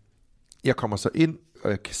 Men jeg kommer så ind, og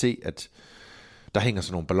jeg kan se, at der hænger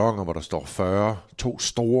sådan nogle balloner, hvor der står 40. 2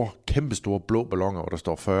 store, kæmpestore blå balloner, hvor der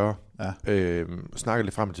står 40. Ja. Snakker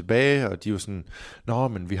lidt frem og tilbage, og de er jo sådan, nå,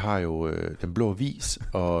 men vi har jo den blå avis,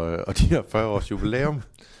 og de har 40 års jubilæum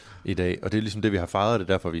i dag. Og det er ligesom det, vi har fejret, det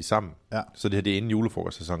er derfor, vi er sammen. Ja. Så det her, det er inden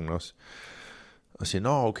julefrokostsæsonen også. Og siger,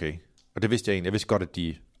 nå, okay. Og det vidste jeg egentlig. Jeg vidste godt, at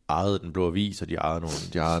de ejede den blå avis, og de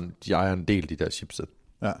ejer en del af de der chipset.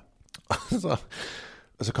 Ja.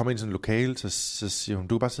 Og så kommer ind i sådan en lokale, så siger hun,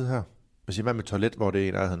 du kan bare sidde her. Og siger, hvad med toilet, hvor det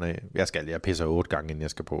er en af? Jeg pisser 8 gange, inden jeg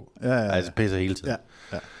skal på. Ja. Altså pisser hele tiden.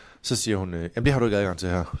 Ja. Så siger hun, jamen det har du ikke adgang til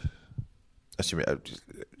her. Jeg siger, jeg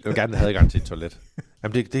vil gerne have adgang til et toilet.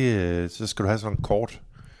 Jamen så skal du have sådan en kort.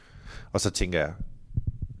 Og så tænker jeg,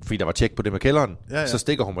 fordi der var tjek på det med kælderen, så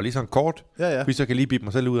stikker hun mig lige sådan en kort, fordi så kan jeg lige bippe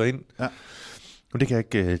mig selv ud og ind. Ja. Og det kan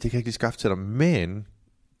jeg ikke lige skaffe til dig, men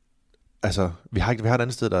altså, vi har et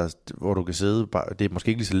andet sted, hvor du kan sidde, det er måske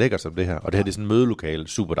ikke lige så lækkert som det her, og det her, det er sådan en mødelokale,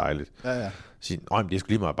 super dejligt. Ja. Så siger hun, det er sgu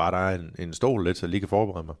lige meget, bare der er en stol lidt, så jeg lige kan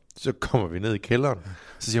forberede mig. Så kommer vi ned i kælderen,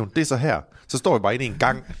 så siger hun, det er så her. Så står vi bare inde i en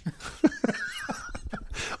gang.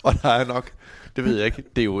 Og der er nok, det ved jeg ikke,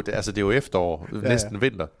 det er jo efterår, næsten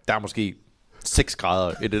vinter. Der er måske 6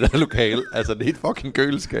 grader i det der lokale. Altså, det er et fucking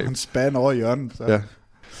køleskab. En spand over hjørnet. Så. Ja.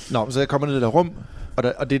 Nå, så jeg kommer ned i det der rum,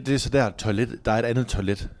 og det er så der toilet. Der er et andet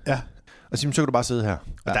toilet. Ja. Og så kan du bare sidde her.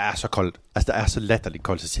 Og der er så koldt. Altså, der er så latterligt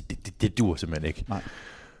koldt, så siger det dur simpelthen ikke. Nej.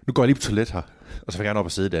 Nu går jeg lige på toilet her, og så vil jeg gerne op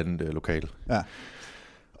og sidde i det andet lokale. Ja.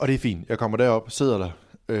 Og det er fint. Jeg kommer derop, sidder der,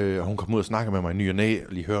 og hun kommer ud og snakker med mig i ny og næ,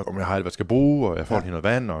 og lige hører, om jeg har alt, hvad jeg skal bruge, og jeg får lige noget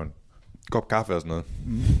vand, og en kop kaffe og sådan noget.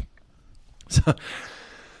 Mm.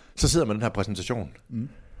 Så sidder man i den her præsentation,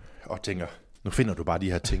 og tænker, nu finder du bare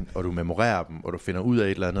de her ting, og du memorerer dem, og du finder ud af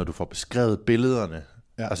et eller andet, og du får beskrevet billederne,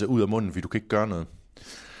 altså ud af munden, fordi du kan ikke gøre noget.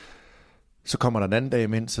 Så kommer der en anden dag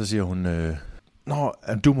ind, så siger hun, nå,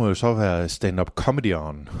 du må jo så være stand-up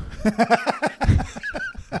comedian.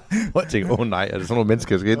 Og jeg tænker, nej, er det sådan nogle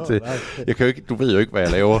mennesker, jeg skal ind til? Jeg kan jo ikke, du ved jo ikke, hvad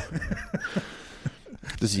jeg laver.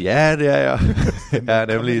 Så siger ja, det er jeg. Jeg er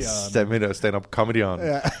nemlig stand-up comedian.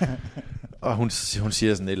 Ja. Og hun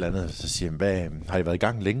siger sådan et eller andet, så siger hvad, har I været i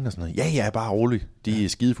gang længe? Og sådan noget. Ja, bare rolig. De er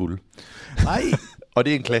skidefulde. Nej. Og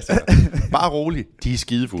det er en klassiker. Bare rolig. De er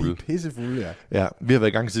skidefulde. De er pissefulde, ja. Ja, vi har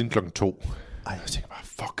været i gang siden 2:00. Ej, jeg tænker bare,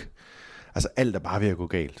 fuck. Altså, alt er bare ved at gå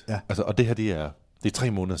galt. Ja. Altså, og det her, det er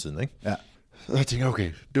 3 måneder siden, ikke? Ja. Så jeg tænker,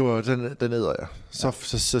 okay, det var den æder jeg.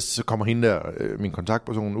 Så kommer hende der, min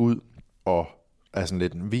kontaktperson, ud, og er sådan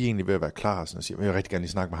lidt, vi er egentlig ved at være klar, sådan, og siger, jeg vil rigtig gerne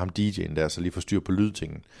lige snakke med ham DJ'en der, så lige få styr på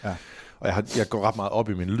lydtingen. Ja. Og jeg går ret meget op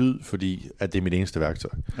i min lyd, fordi at det er mit eneste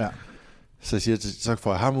værktøj. Ja. Så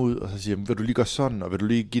får jeg ham ud, og så siger jeg, vil du lige gøre sådan, og vil du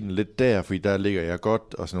lige give den lidt der, fordi der ligger jeg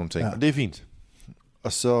godt, og sådan nogle ting. Ja. Og det er fint.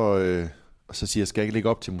 Og så siger jeg, skal jeg ikke lægge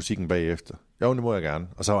op til musikken bagefter? Jo, det må jeg gerne.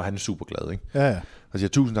 Og så var han super glad, ikke? Ja. Og siger,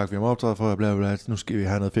 tusind tak, vi har optrædet for, bla, bla, nu skal vi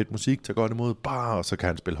have noget fedt musik, tag godt imod, og så kan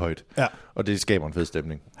han spille højt. Ja. Og det skaber en fed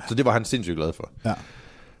stemning. Så det var han sindssygt glad for. Ja.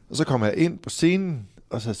 Og så kommer jeg ind på scenen,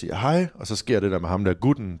 Og så siger jeg hej, og så sker det der med ham der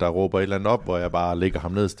gutten, der råber et eller andet op, hvor jeg bare lægger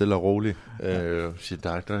ham ned stille og roligt.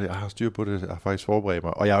 Siger, jeg har styr på det, jeg har faktisk forberedt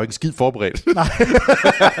mig. Og jeg er jo ikke en skid forberedt. Nej.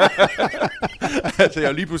 Altså, jeg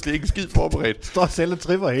er lige pludselig ikke en skid forberedt. Står selv og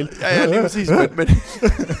tripper helt. Ja, lige præcis.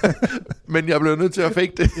 Men jeg blev nødt til at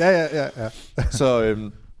fake det. Ja.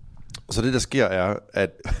 Så det, der sker, er, at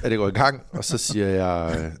det går i gang, og så siger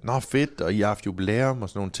jeg, nå fedt, og I har haft jubilæum og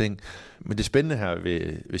sådan nogle ting. Men det spændende her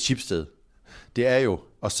ved Schibsted, det er jo,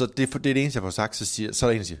 og så det er det eneste, jeg får sagt, så er der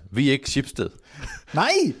en, der siger, vi er ikke Schibsted.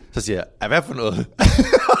 Nej! Så siger jeg, hvad for noget?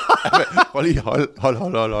 Prøv lige,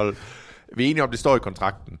 hold. Vi er enige om, det står i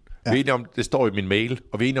kontrakten. Ja. Vi er enige om, det står i min mail,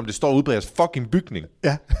 og vi er enige om, det står ude på jeres fucking bygning.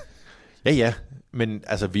 Ja. Ja, men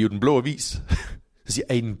altså, vi er jo den blå avis. Så siger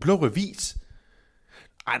jeg, er I den blå avis?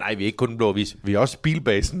 Nej, vi er ikke kun den blå avis, vi er også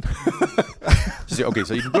Bilbasen. Så siger jeg, okay,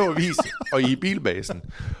 så I er den blå avis, og I er Bilbasen.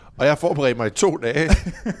 Og jeg forberedte mig i 2 dage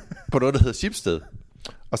på noget, der hedder Schibsted.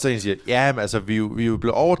 Og så siger ja, men altså, vi er jo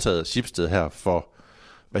blevet overtaget af Schibsted her for,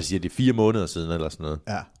 4 måneder siden, eller sådan noget.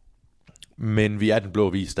 Ja. Men vi er den blå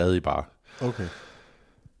avis stadig bare. Okay.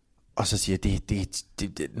 Og så siger jeg,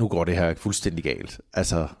 nu går det her fuldstændig galt.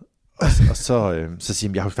 Altså, og så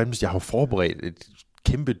siger jeg har forberedt et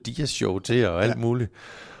kæmpe dia-show til jer og alt muligt.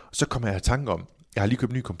 Og så kommer jeg i tanke om, jeg har lige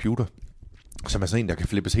købt en ny computer, som er sådan en, der kan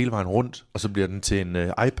flippes hele vejen rundt, og så bliver den til en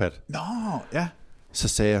iPad. Nå, ja. Så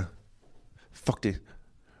sagde jeg, fuck det.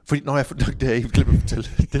 Fordi når jeg det har ikke glemt at fortælle,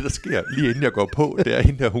 det der sker lige inden jeg går på, det er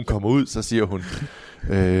hende der, hun kommer ud, så siger hun,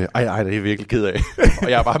 ej, det er jeg virkelig ked af. Og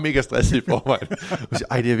jeg er bare mega stresset i forvejen. Og siger,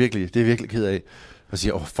 ej, det er virkelig ked af. Og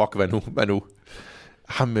siger, fuck, hvad nu?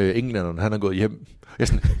 Ham englænderen, han er gået hjem. Jeg er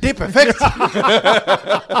sådan, det er perfekt!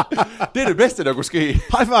 Det er det bedste, der kunne ske.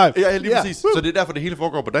 High five! Ja, lige præcis. Så det er derfor, det hele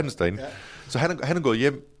foregår på dans derinde. Ja. Så han er gået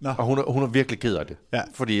hjem, og hun er virkelig ked af det. Ja.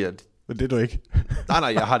 Fordi at, men det er du ikke.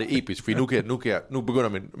 Nej, jeg har det episk, fordi nu begynder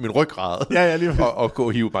min ryggrad at gå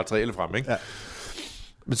og hive materiale frem, ikke? Ja.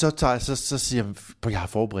 Men så siger jeg har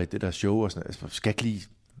forberedt det der show, og sådan, skal jeg ikke lige,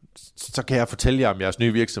 så kan jeg fortælle jer om jeres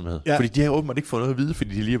nye virksomhed. Ja. Fordi de har åbenbart ikke fået noget at vide,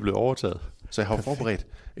 fordi de lige er blevet overtaget. Så jeg har forberedt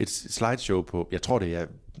et slideshow på, jeg tror det er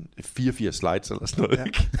 84 slides eller sådan noget. Ja.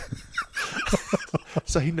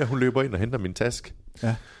 Så hende, hun løber ind og henter min taske.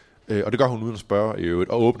 Ja. Og det gør hun uden at spørge i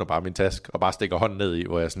øvrigt, og åbner bare min taske, og bare stikker hånden ned i,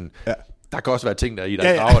 hvor jeg sådan, der kan også være ting der i,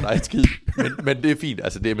 der graver dig et skid. Men det er fint,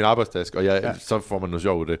 altså det er min arbejdstaske, og så får man noget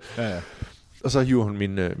sjov ud af det. Ja. Og så hiver hun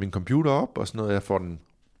min computer op, og sådan noget, jeg får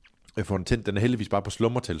den tændt. Den er heldigvis bare på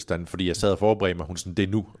slummertilstand, fordi jeg sad og forberedte mig, hun sådan, det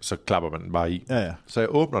er nu, så klapper man den bare i. Ja. Så jeg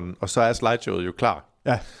åbner den, og så er slideshowet jo klar.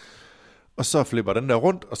 Ja. Og så flipper den der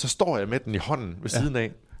rundt, og så står jeg med den i hånden ved siden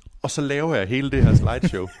af, og så laver jeg hele det her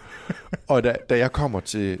slideshow. Og da jeg kommer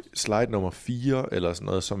til slide nummer 4, eller sådan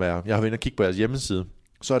noget, som er, jeg har været inde og kigge på jeres hjemmeside,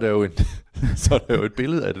 så er der jo et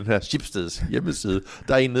billede af den her Schibsteds hjemmeside.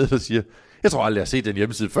 Der er en nede, der siger, jeg tror aldrig, jeg har set den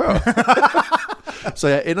hjemmeside før. Så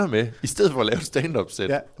jeg ender med, i stedet for at lave et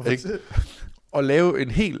stand-up-sæt, og lave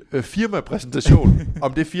en hel firma-præsentation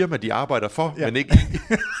om det firma, de arbejder for, men ikke.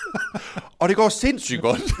 Og det går sindssygt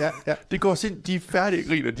godt. Ja. Det går de er færdige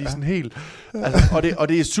griner, de er sådan helt. Altså, og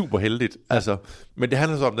det er super heldigt. Altså, men det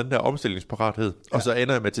handler så om den der omstillingsparathed. Og så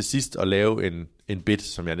ender jeg med til sidst at lave en bit,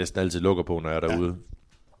 som jeg næsten altid lukker på, når jeg er derude.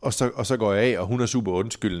 Og så går jeg af, og hun er super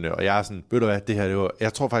undskyldende, og jeg er sådan, ved du hvad, det her, det var,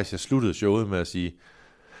 jeg tror faktisk, jeg sluttede showet med at sige,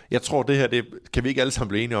 jeg tror det her, det kan vi ikke alle sammen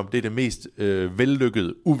blive enige om, det er det mest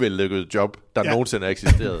uvellykkede job, der nogensinde har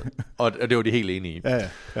eksisteret. Og det var de helt enige i.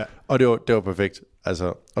 Ja. Og det var perfekt.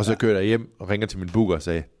 Altså, og så kørte jeg hjem og ringer til min booker og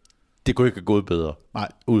sagde, det kunne ikke have gået bedre.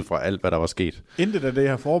 Nej. Ud fra alt, hvad der var sket. Intet af det,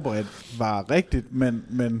 jeg har forberedt, var rigtigt,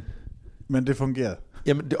 men det fungerede.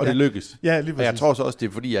 Jamen, det lykkes. Ja, lige præcis. Og jeg tror så også, det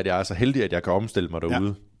er fordi, at jeg er så heldig, at jeg kan omstille mig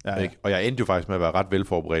derude. Ja. Ikke? Og jeg endte jo faktisk med at være ret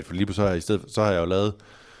velforberedt, for lige på så har jeg jo lavet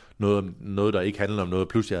noget, der ikke handler om noget,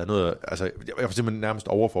 plus jeg havde noget, altså, jeg var simpelthen nærmest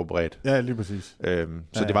overforberedt. Ja, lige præcis.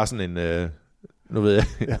 Så det var sådan en, nu ved jeg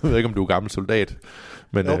ikke, om du er gammel soldat,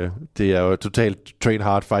 men det er jo totalt train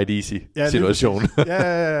hard, fight easy situation.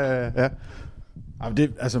 Ja. Men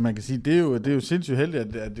det, altså man kan sige, det er jo sindssygt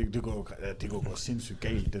heldigt, at det går gå sindssygt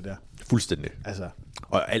galt, det der. Fuldstændig. Altså.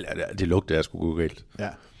 Og alt det lugte, jeg skulle gå galt. Ja.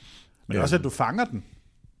 Men også, at du fanger den.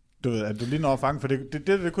 Du ved, at du lige når at fange, for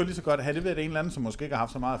det kunne lige så godt, havde det været en eller anden, som måske ikke har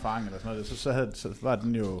haft så meget erfaring, eller sådan noget, så var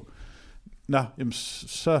den jo, jamen,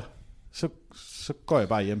 så går jeg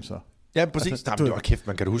bare hjem så. Ja, præcis. Altså, det var kæft,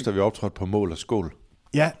 man kan du huske, at vi optrådte på Mål og Skål?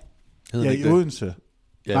 Ja, i Odense.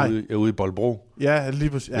 Jeg er ude i Bolbro. Ja, lige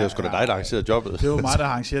præcis. Det var sgu da dig, der arrangerede jobbet. Det var mig, der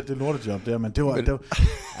arrangerede det lortejob der, men det var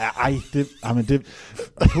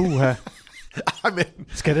puha. Men,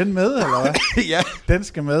 Skal den med, eller hvad? ja. Den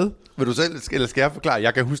skal med. Vil du selv, eller skal jeg forklare?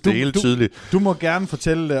 Jeg kan huske det hele tydeligt. Du må gerne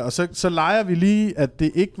fortælle det, og så leger vi lige, at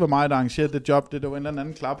det ikke var mig, der arrangerede det job. Det var en eller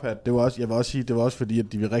anden klaphat. Det var også, jeg vil også sige, det var også fordi, at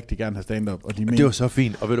de ville rigtig gerne have stand-up. Og det var så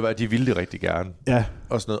fint, og ved du hvad, de ville det rigtig gerne. Ja.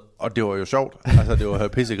 Og sådan noget. Og det var jo sjovt. Altså, det var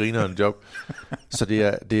pissegrineren job. Så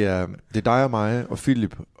det er dig og mig og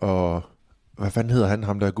Philip og... Hvad fanden hedder han,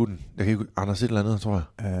 ham der er gutten? Jeg kan ikke... Anders et eller andet, tror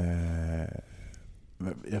jeg.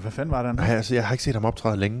 Ja, hvad fanden var det? Altså, jeg har ikke set ham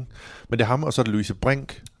optræde længe. Men det er ham, og så er det Louise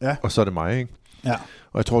Brink. Ja. Og så er det mig, ikke? Ja.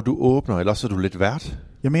 Og jeg tror, du åbner, eller så er du lidt vært.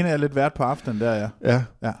 Jeg mener, jeg er lidt vært på aftenen der, ja. Ja.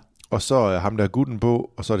 Ja. Og så er ham der er gutten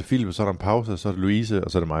på, og så er det Philip, og så er der en pause, og så er det Louise,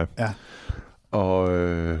 og så er det mig. Ja. Og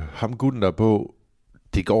ham gutten der er på,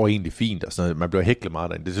 det går egentlig fint, og sådan noget. Man bliver hæklet meget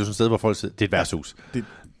derinde. Det er sådan et sted, hvor folk sidder. Det er et værtshus.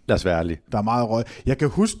 Lad os være ærlige. Der er meget røg. Jeg kan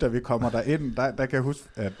huske, da vi kommer derind, der kan jeg huske,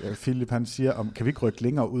 at Philip han siger, kan vi ikke rykke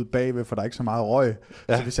længere ud bagved, for der er ikke så meget røg.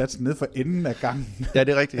 Ja. Så vi satte os ned for enden af gangen. Ja,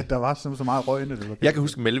 det er rigtigt. Der var så meget røg inde i det. Jeg kan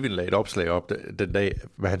huske, Melvin lagde et opslag op den dag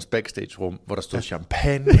med hans backstage-rum, hvor der stod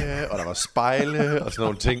champagne, og der var spejle og sådan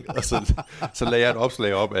nogle ting. Og så lagde jeg et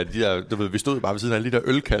opslag op, at de der, du ved, vi stod bare ved siden af alle de der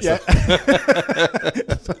ølkasser. Ja.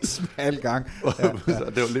 Så smal gang. Ja.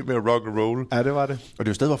 Det var lidt mere rock and roll. Ja, det var det. Og det er jo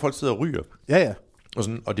et sted, hvor folk sidder og ryger. Ja, ja. Og,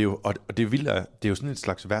 sådan, og det er jo og det er vildt, det er jo sådan et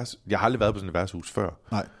slags jeg har aldrig været på sådan et værtshus før.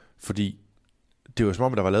 Nej. Fordi det var jo som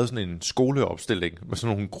om, at der var lavet sådan en skoleopstilling med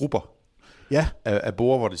sådan nogle grupper. Ja. Af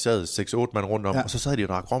borde, hvor de sad 6-8 mand rundt om, og så sad de og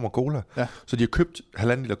drak rom og cola. Ja. Så de har købt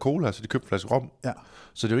 1,5 liter cola, så de købte en flaske rom. Ja.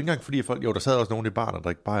 Så det er jo ikke engang fordi, at folk, der sad også nogen i baren og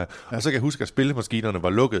drak bajer. Ja. Og så kan jeg huske, at spillemaskinerne var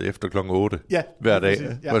lukket efter kl. 8 hver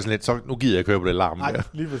dag. Ja. Sådan lidt, så nu gider jeg ikke høre på det larm. Nej,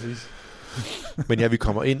 lige præcis. Men ja, vi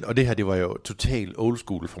kommer ind, og det her, det var jo total old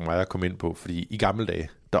school for mig at komme ind på, fordi i gamle dage,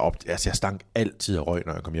 jeg stank altid af røg,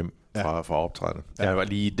 når jeg kom hjem fra optrædende. Ja.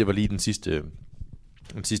 Det var lige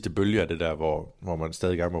den sidste bølge af det der, hvor man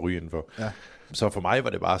stadig gerne må ryge indenfor. Ja. Så for mig var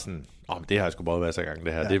det bare sådan, det har jeg sgu både været så gang,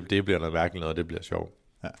 det her. Ja. Det bliver noget mærkeligt noget, og det bliver sjovt.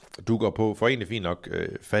 Ja. Du går på, for egentlig fint nok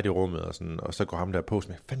fat i rummet, og så går ham der på,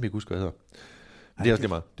 som jeg fandme ikke husker, hvad hedder. Det er også lige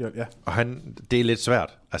meget. Ja. Og det er lidt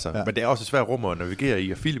svært, men det er også et svært rum at navigere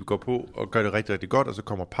i, og Philip går på og gør det rigtig, rigtig godt, og så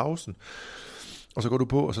kommer pausen, og så går du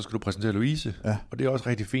på, og så skal du præsentere Louise, og det er også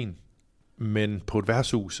rigtig fint. Men på et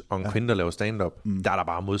værtshus og en kvinde, der laver stand-up, der er der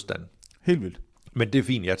bare modstand. Helt vildt. Men det er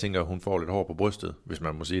fint, jeg tænker, hun får lidt hår på brystet, hvis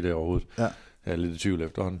man må sige det overhovedet. Ja. Jeg er lidt i tvivl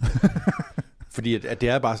efterhånden. Fordi at det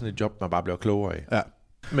er bare sådan et job, man bare bliver klogere af. Ja.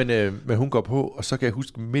 Men hun går på, og så kan jeg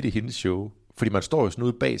huske midt i hendes show, fordi man står jo sådan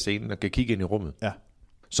ude bag scenen og kan kigge ind i rummet. Ja.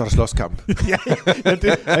 Så er der slåskamp.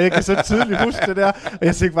 Og jeg kan så tydeligt huske det der. Og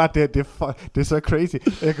jeg tænker bare, det er så crazy.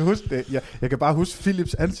 Jeg kan huske det. Jeg kan bare huske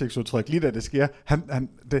Philips ansigtsudtryk, lige da det sker.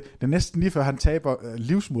 Det er næsten lige før han taber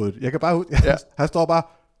livsmodet. Jeg kan bare huske, han står bare,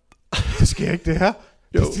 det sker ikke det her.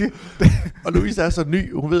 Jo. Og Louise er så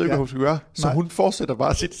ny, hun ved ikke, hvad hun skal gøre. Så hun fortsætter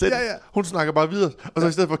bare sit sæt. Ja. Hun snakker bare videre. Og så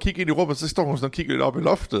i stedet for at kigge ind i rummet, så står hun sådan og kigger lidt op i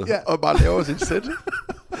loftet. Ja. Og bare laver sit sæt.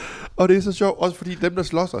 Og det er så sjovt, også fordi dem, der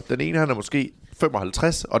slåsser, den ene han er måske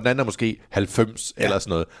 55, og den anden er måske 90 eller sådan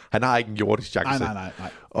noget. Han har ikke en jordisk chance. Nej.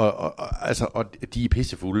 Og de er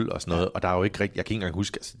pissefulde og sådan noget, og der er jo ikke rigtig, jeg kan ikke engang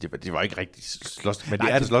huske, altså, det var ikke rigtig slås, men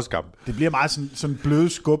det er det slåskamp. Det bliver meget sådan bløde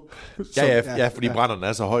skub. Ja, fordi brænderne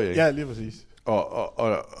er så høje. Ikke? Ja, lige præcis.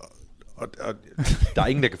 Og der er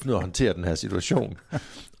ingen, der kan finde ud af at håndtere den her situation.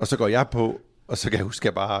 Og så går jeg på, og så kan jeg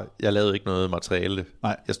huske, jeg lavede ikke noget materiale.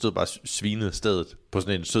 Nej. Jeg stod bare svinede stedet på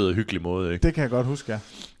sådan en sød og hyggelig måde. Ikke? Det kan jeg godt huske, ja.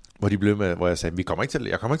 Hvor de blev med, hvor jeg sagde, jeg kommer ikke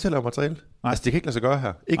til at lave materiale. Nej. Altså, det kan ikke lade sig gøre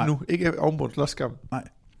her. Ikke nu. Ikke ovenpå en slåskamp. Nej.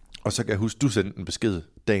 Og så kan jeg huske, du sendte en besked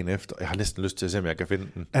dagen efter, og jeg har næsten lyst til at se, om jeg kan finde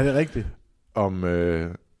den. Er det rigtigt?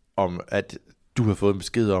 Om at du har fået en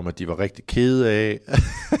besked om, at de var rigtig kede af,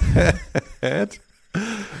 er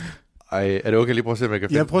det okay lige prøve at se, om jeg kan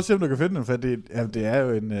finde den? Ja, prøv at se, om du kan finde den, for det er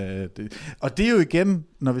jo en... og det er jo igen,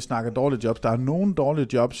 når vi snakker dårlige jobs, der er nogle dårlige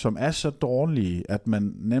jobs, som er så dårlige, at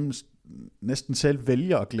man næsten selv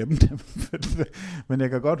vælger at glemme dem. Men jeg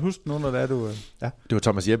kan godt huske nogle af det, du... Ja. Det var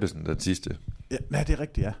Thomas Jeppesen, den sidste. Ja, det er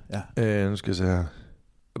rigtigt, ja. Nu skal jeg se her.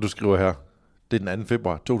 Og du skriver her, det er den 2.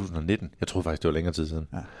 februar 2019. Jeg troede faktisk, det var længere tid siden.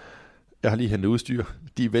 Ja. Jeg har lige hentet udstyr.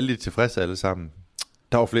 De er vældig tilfredse alle sammen.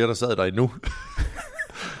 Der var flere, der sad der endnu.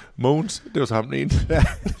 Mogens, det var så ham den ene. Ja.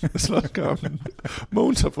 Slåskampen.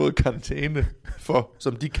 Mogens har fået karantæne for,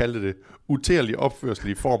 som de kaldte det, uterlig opførsel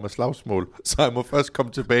i form af slagsmål, så jeg må først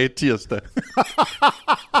komme tilbage tirsdag.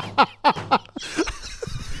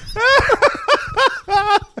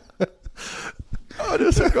 Det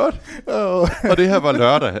var så godt. Og det her var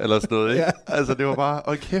lørdag eller sådan noget, ikke? Ja. Altså det var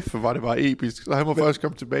bare, kæft, var det bare episk. Så han må først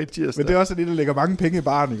komme tilbage tirsdag. Men det er også det, der lægger mange penge i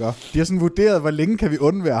baren, ikke? De har sådan vurderet, hvor længe kan vi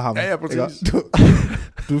undvære ham. Ja, præcis.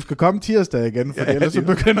 du skal komme tirsdag igen, for ellers så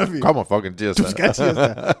begynder vi. Kommer fucking tirsdag. Du skal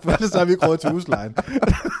tirsdag, for ellers har vi ikke råd til huslejen.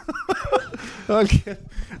 Okay.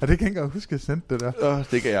 Og det kan jeg ikke engang huske, at jeg sendte det der.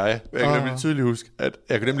 Det kan jeg. Jeg kan nemlig tydeligt huske, at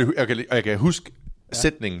jeg kan huske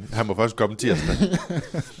sætningen, han må først komme tirsdag.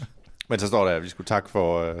 Men så står der, at vi skulle takke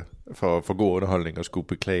for god underholdning og skulle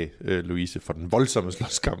beklage Louise for den voldsomme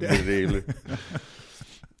slåskamp i det hele.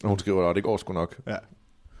 Og hun skriver, at det går sgu nok. Ja.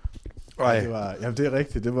 Det er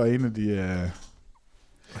rigtigt. Det var en af de...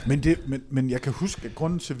 Men jeg kan huske, at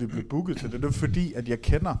grunden til, at vi blev booket til det er fordi, at jeg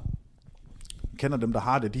kender dem, der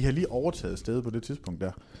har det. De har lige overtaget stedet på det tidspunkt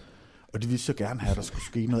der. Og de ville så gerne have, at der skulle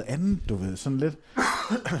ske noget andet, du ved, sådan lidt.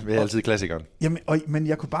 Det er altid klassikeren. Jamen, men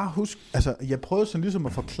jeg kunne bare huske, altså, jeg prøvede sådan ligesom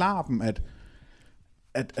at forklare dem, at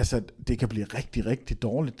altså, det kan blive rigtig, rigtig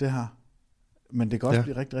dårligt, det her. Men det kan også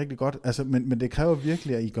blive rigtig, rigtig godt. Altså, men det kræver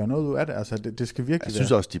virkelig, at I gør noget ud af det. Altså, det skal virkelig Jeg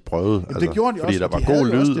synes også, de prøvede. Altså, det gjorde de fordi også. Fordi der var god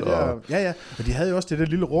lyd. Ja. Og de havde jo også det der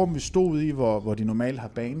lille rum, vi stod i, hvor de normalt har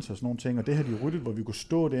bands og sådan nogle ting. Og det havde de ryddet, hvor vi kunne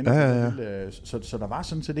stå derinde. Ja. Så der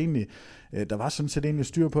var sådan set egentlig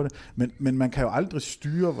styr på det. Men man kan jo aldrig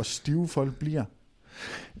styre, hvor stive folk bliver.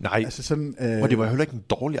 Nej, altså sådan, og det var jo heller ikke en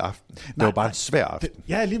dårlig aften. Det var bare en svær aften.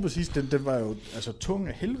 Ja, lige præcis. Den var jo altså tung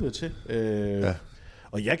af helvede til. Ja.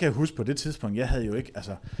 Og jeg kan huske på det tidspunkt, jeg havde jo ikke,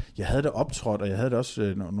 altså, jeg havde det optrådt, og jeg havde det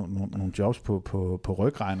også nogle jobs på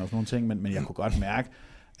rygregn og sådan nogle ting, men jeg kunne godt mærke,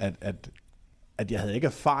 at jeg havde ikke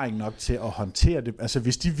erfaring nok til at håndtere det. Altså,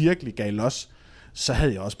 hvis de virkelig gav los, så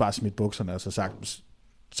havde jeg også bare smidt bukserne og så sagt,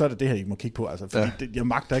 så er det her, I må kigge på, altså, fordi jeg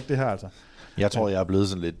magter ikke det her, altså. Jeg tror, jeg er blevet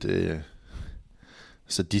sådan lidt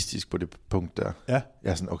sadistisk på det punkt der. Ja.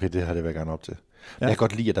 Jeg er sådan, okay, det her det vil jeg gerne op til. Ja. Jeg kan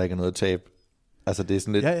godt lide, at der ikke er noget at tabe. Altså det er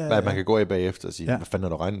sådan lidt, at man kan gå af bagefter og sige, hvad fanden er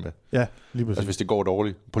du regnet med? Ja, lige præcis. Altså hvis det går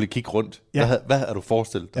dårligt, prøv lige at kigge rundt. Ja. Hvad har du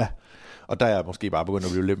forestillet dig? Ja. Og der er jeg måske bare begyndt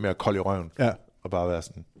at blive lidt mere kold i røven. Ja. Og bare være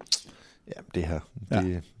sådan, det her,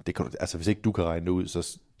 det kan du, altså hvis ikke du kan regne det ud,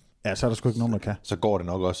 så er der sgu ikke nogen, der kan. Så går det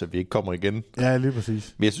nok også, at vi ikke kommer igen. Ja, lige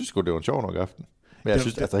præcis. Men jeg synes sgu, det var en sjov nok aften. Men jeg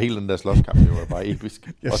synes, altså hele den der slåskamp, det var bare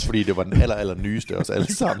episk. Yes. Også fordi det var den aller nyeste os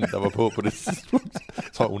alle sammen, der var på det tidspunkt. Jeg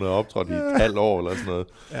tror, hun havde optrådt i et halvt år eller sådan noget.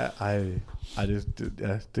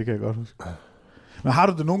 Ja, det kan jeg godt huske. Men har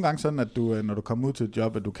du det nogle gange sådan, at du, når du kommer ud til et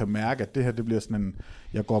job, at du kan mærke, at det her, det bliver sådan en,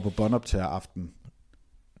 jeg går på båndoptager aften?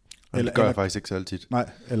 Det gør jeg faktisk ikke så altid. Nej,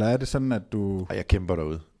 eller er det sådan, at du... Jeg kæmper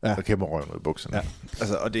derude. Jeg kæmper røven ud i bukserne. Ja.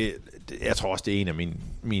 Altså, og jeg tror også, det er en af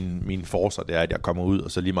mine forser, det er, at jeg kommer ud,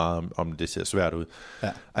 og så lige meget om det ser svært ud.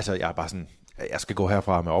 Ja. Altså, jeg er bare sådan, jeg skal gå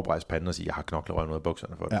herfra med oprejst panden og sige, jeg har knoklet røven ud i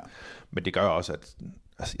bukserne for det. Ja. Men det gør også, at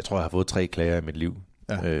altså, jeg tror, jeg har fået 3 klager i mit liv.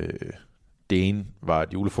 Ja. Det ene var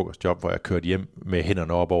et julefrokostjob, hvor jeg kørte hjem med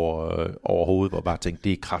hænderne op over hovedet, hvor bare tænkte,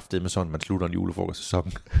 det er kraftedeme sådan, man slutter en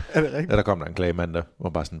julefrokostsæson. Er det rigtigt? Ja, der kom der en klage mandag, hvor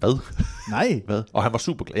bare sådan, hvad? Nej. Hvad? Og han var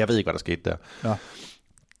super glad. Jeg ved ikke, hvad der skete der. Ja.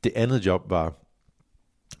 Det andet job var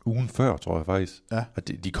ugen før, tror jeg faktisk. Ja. Og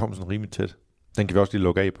de kom sådan rimelig tæt. Den kan vi også lige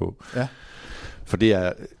lukke af på. Ja. For det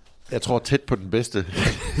er, jeg tror, tæt på den bedste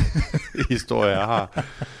historie, jeg har.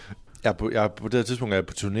 På det her tidspunkt er jeg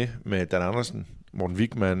på turné med Dan Andersen, Morten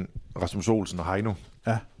Wigman, Rasmus Olsen og Heino.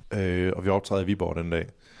 Ja. Og vi optræder i Viborg den dag.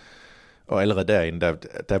 Og allerede derinde,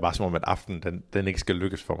 der er bare som om, at aftenen, den ikke skal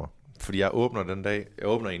lykkes for mig. Fordi jeg åbner den dag. Jeg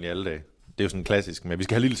åbner egentlig alle dage. Det er jo sådan klassisk, men vi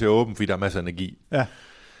skal have lille til at åbne, fordi der er masser af energi. Ja.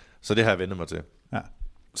 Så det har jeg vendt mig til. Ja.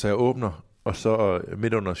 Så jeg åbner, og så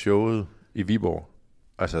midt under showet i Viborg,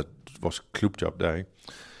 altså vores klubjob der, ikke?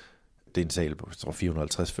 Det er en sal på, jeg tror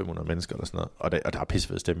 450-500 mennesker eller sådan noget, og der er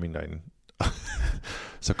pissefed stemning derinde.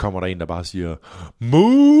 Så kommer der en, der bare siger,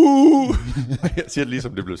 Moo! Jeg siger det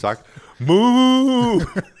ligesom det blev sagt. Moo!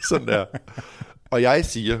 Sådan der. Og jeg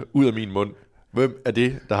siger ud af min mund, hvem er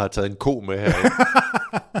det, der har taget en ko med herinde?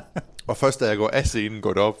 Og først da jeg går af scenen,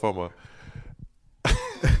 går det op for mig,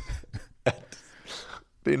 at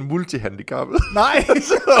det er en multihandicappet. Nej!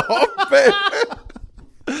 Så oppe bag.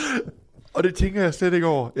 Og det tænker jeg slet ikke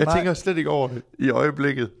over. Jeg tænker slet ikke over det i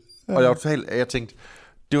øjeblikket. Og jeg tænkte,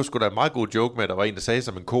 det var sgu da en meget god joke med, at der var en, der sagde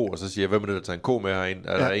som en ko, og så siger jeg, hvem er det, der tager en ko med herinde?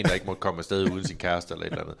 Er der en, der ikke må komme afsted uden sin kæreste eller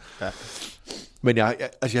et eller andet? Ja. Men jeg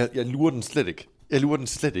lurer den slet ikke.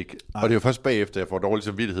 Nej. Og det er jo først bagefter, jeg får dårlig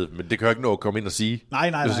samvittighed, men det kan jeg ikke nå at komme ind og sige.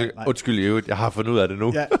 Nej. Undskyld i øvrigt, jeg har fundet ud af det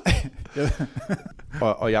nu. Ja.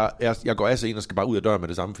 og jeg går af sig ind og skal bare ud af døren med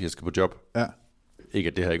det samme, fordi jeg skal på job. Ja. Ikke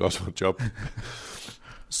at det her ikke også var et job.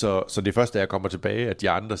 Så det første, jeg kommer tilbage, at de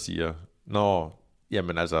andre siger, nå,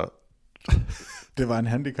 jamen altså... Det var en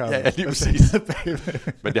handicap. Ja, lige præcis.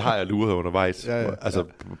 Men det har jeg luret undervejs, altså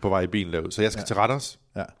på vej i bilen derude. Så jeg skal til Randers.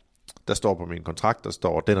 Ja. Der står på min kontrakt, der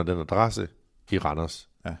står den og den adresse i Randers.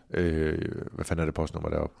 Ja. Hvad fanden er det postnummer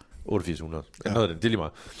deroppe? 8800. Ja. Noget af det er lige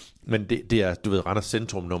meget. Men det er, du ved, Randers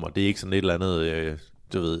centrumnummer. Det er ikke sådan et eller andet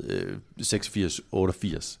du ved, 86,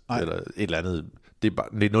 88, eller et eller andet. Det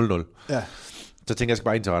er 0-0. Ja. Så tænker jeg skal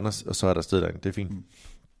bare ind til Randers, og så er der sted derinde. Det er fint.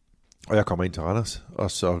 Og jeg kommer ind til Randers,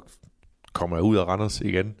 og så kommer jeg ud af Randers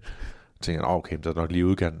igen. Jeg tænker, okay, der er nok lige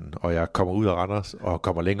udkanten. Og jeg kommer ud af Randers, og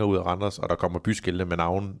kommer længere ud af Randers, og der kommer byskilte med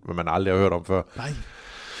navn, hvad man aldrig har hørt om før. Nej.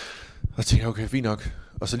 Og så tænker jeg, okay, fint nok.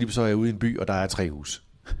 Og så lige så er jeg ude i en by, og der er 3 hus.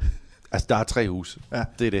 Altså, der er 3 hus. Ja.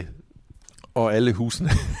 Det er det. Og alle husene,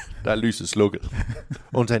 der er lyset slukket.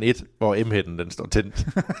 Undtagen et, hvor M-hætten den står tændt.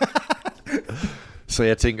 Så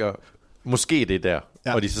jeg tænker, måske det er der.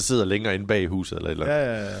 Ja. Og de så sidder længere inde bag huset eller et eller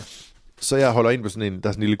andet. Ja. Så jeg holder ind på sådan en, der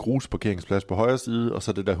er sådan en lille grusparkeringsplads på højre side, og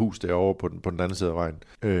så det der hus derovre på den anden side af vejen,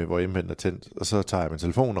 hvor M-hætten er tændt. Og så tager jeg min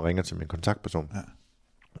telefon og ringer til min kontaktperson. Ja.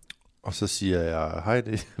 Og så siger jeg, hej,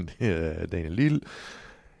 det er Daniel Lille.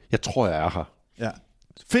 Jeg tror, jeg er her. Ja.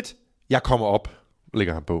 Fedt, jeg kommer op,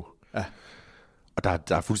 lægger han på. Ja. Og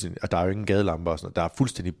der er fuldstændig, og der er jo ingen gadelamper og sådan noget. Der er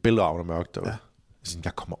fuldstændig bælragende mørkt. Ja.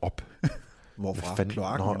 Jeg kommer op. Hvorfra?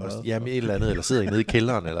 Kloakken? Jamen et eller andet, eller sidder jeg nede i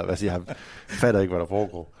kælderen, eller hvad siger jeg fatter ikke, hvad der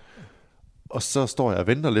foregår. Og så står jeg og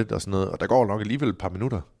venter lidt og sådan noget, og der går nok alligevel et par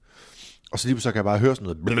minutter. Og så lige så kan jeg bare høre sådan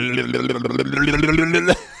noget.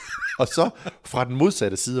 Og så fra den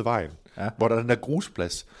modsatte side af vejen, hvor der er den der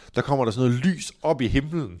grusplads, der kommer der sådan noget lys op i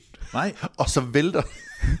himlen. Nej. Og så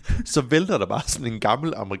vælter der bare sådan en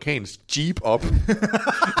gammel amerikansk Jeep op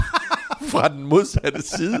fra den modsatte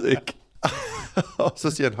side, ikke? Og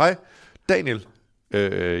så siger han, hej, Daniel.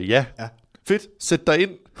 Ja. Fedt, sæt dig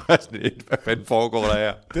ind. Hvad fanden foregår der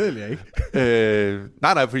her? Det vil jeg ikke.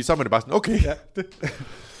 Nej, fordi så er man det bare sådan, okay. Ja, det.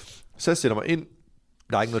 Så jeg sætter mig ind.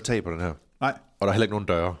 Der er ikke noget tag på den her. Nej. Og der er heller ikke nogen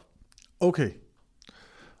døre. Okay.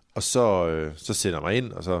 Og så sætter jeg mig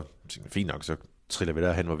ind, og så tænker jeg, fint nok, så triller vi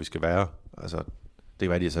derhen, hvor vi skal være. Altså, det kan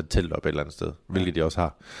være, de har sat telt op et eller andet sted, hvilket de også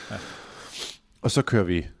har. Ja. Og så kører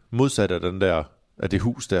vi modsat af det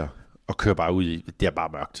hus der, og kører bare ud i, det er bare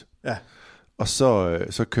mørkt. Ja. Og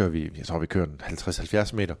så kører vi, jeg tror vi kører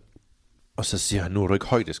 50-70 meter. Og så siger han, nu er du ikke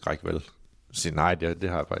højdeskræk, vel? Så siger nej, det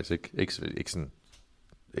har jeg faktisk ikke.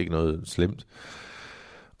 Ikke noget slemt.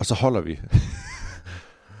 Og så holder vi.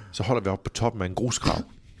 Så holder vi op på toppen af en grusgrav.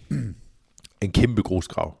 En kæmpe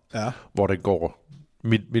grusgrav. Ja. Hvor den går.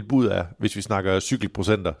 Mit bud er, hvis vi snakker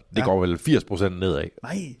cykelprocenter, det går vel 80% nedad.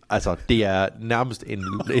 Nej. Altså, det er nærmest en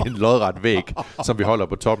lodret væg, som vi holder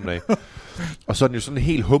på toppen af. Og så er den jo sådan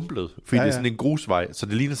helt humplet, fordi det er sådan en grusvej, så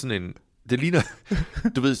det ligner sådan en,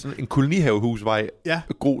 du ved, sådan en kolonihavehusvej,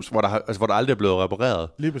 grus, hvor der aldrig er blevet repareret.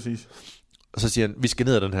 Lige præcis. Og så siger han, vi skal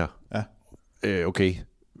ned ad den her. Ja. Okay.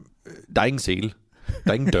 Der er ingen sele. Der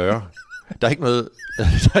er ingen døre. Der er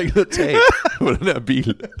ikke noget tag på den her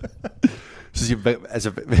bil. Så siger jeg,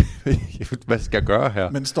 hvad skal jeg gøre her?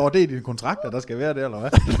 Men står det i din kontrakt, at der skal være det, eller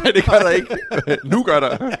hvad? Nej, det gør der ikke. Nu gør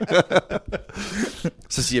der.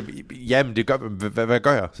 Så siger jeg, jamen det gør, hvad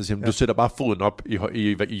gør jeg? Så siger jeg, du sætter bare foden op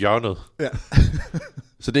i hjørnet. Ja.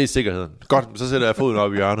 Så det er sikkerheden. Godt, så sætter jeg foden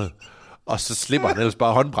op i hjørnet. Og så slipper han ellers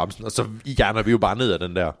bare håndbremsen, og så hjerner vi jo bare ned af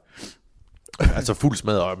den der. Altså fuld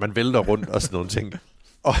smadret, og man vælter rundt og sådan nogle ting.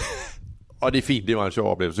 Og det er fint, det var en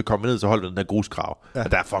sjov oplevelse. Så kommer vi ned, så holder den der grusgrav,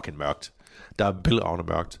 og der er fucking mørkt. Der er bælragende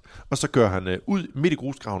mørkt. Og så kører han ud midt i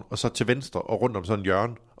grusgraven, og så til venstre og rundt om sådan en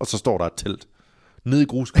hjørne, og så står der et telt nede i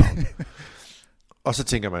grusgraven. Og så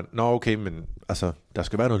tænker man, nå okay, men altså, der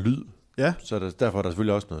skal være noget lyd. Ja. Så derfor er der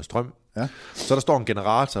selvfølgelig også noget strøm. Ja. Så der står en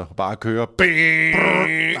generator og bare kører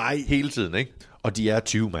hele tiden, ikke? Og de er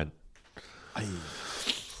 20 mand. Ej.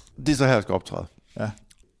 Det er så her, jeg skal optræde. Ja.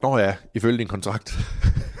 Nå ja, ifølge din kontrakt.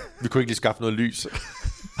 Vi kunne ikke lige skaffe noget lys.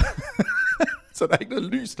 Så der er ikke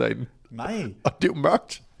noget lys derinde. Nej. Og det er jo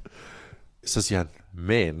mørkt. Så siger han,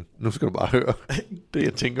 men nu skal du bare høre. Det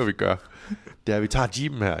jeg tænker vi gør, det er at vi tager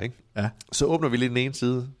jeepen her, ikke? Ja. Så åbner vi lige den ene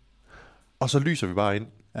side, og så lyser vi bare ind.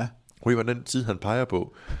 Ja. Og den side han peger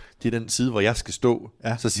på, det er den side hvor jeg skal stå.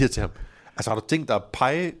 Ja. Så siger jeg til ham, altså har du tænkt dig at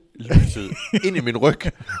pege lyset ind i min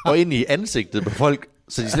ryg og ind i ansigtet på folk,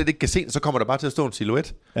 så de slet ikke kan se, så kommer der bare til at stå en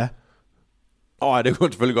silhuet. Ja. Det kunne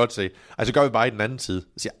man selvfølgelig godt se. Altså gør vi bare i den anden side. Så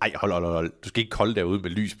siger ej, hold. Du skal ikke holde derude med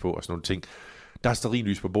lys på og sådan nogle ting. Der er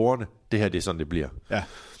stearinlys på bordene. Det her, det er sådan, det bliver. Ja.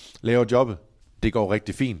 Laver jobbet. Det går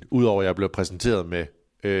rigtig fint. Udover at jeg blev præsenteret med,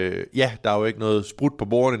 der er jo ikke noget sprut på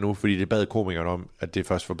bordene nu, fordi det bad komikerne om, at det er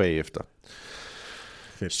først for bagefter.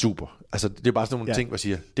 Fedt. Super. Altså det er bare sådan nogle ting, hvor jeg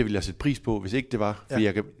siger, det vil jeg sætte pris på, hvis ikke det var. Fordi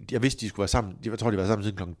jeg vidste, de skulle være sammen. Jeg tror, de var sammen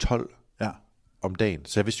siden kl. 12. Ja. Om dagen.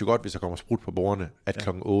 Så jeg vidste jo godt, hvis der kommer sprut på bordene, at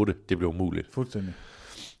klokken 8, det bliver umuligt. Fuldstændig.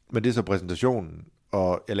 Men det er så præsentationen,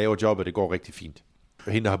 og jeg laver jobbet, det går rigtig fint.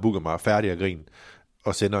 Hende, der har booket mig, er færdig at grine,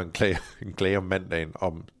 og sender en klage om mandagen,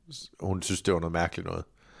 om hun synes, det var noget mærkeligt noget.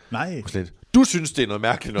 Nej. Du synes, det er noget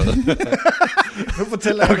mærkeligt noget. Nu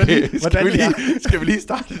fortæller jeg Okay, hvordan skal vi lige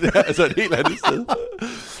starte det der? Altså et helt andet sted.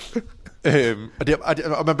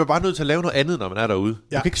 Og man bliver bare nødt til at lave noget andet, når man er derude.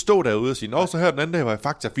 Ja. Du kan ikke stå derude og sige, nå, så her den anden dag var jeg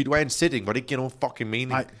Fakta, fordi du er i en setting, hvor det ikke giver nogen fucking mening.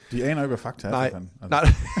 Nej, de aner ikke, hvad Fakta er.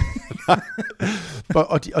 Nej.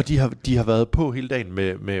 Og de har været på hele dagen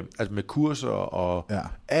med kurser og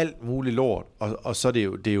alt muligt lort. Og så er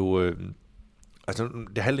det jo altså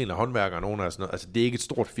det er halvdelen af håndværkere, nogen af sådan noget. Altså det er ikke et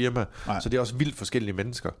stort firma, så det er også vildt forskellige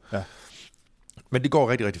mennesker. Ja. Men det går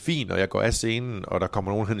rigtig, rigtig fint, og jeg går af scenen, og der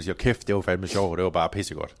kommer nogen hen og siger, kæft, det var fandme sjovt, og det var bare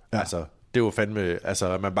pissegodt. Ja. Altså, det var fandme,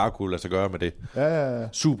 altså, man bare kunne lade sig gøre med det. Ja.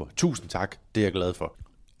 Super, tusind tak, det er jeg glad for.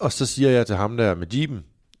 Og så siger jeg til ham der med jeepen,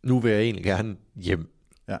 nu vil jeg egentlig gerne hjem.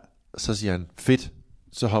 Ja. Så siger han, fedt,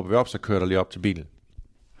 så hopper vi op, så kører der lige op til bilen.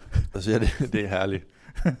 Og så siger jeg, det er herligt.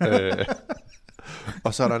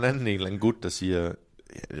 Og så er der en eller anden gut, der siger, jeg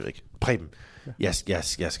ved ikke, Preben, jeg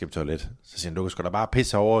skal på toilet. Så siger han, du kan sgu da bare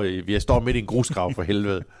pisse over. Vi står midt i en grusgrav for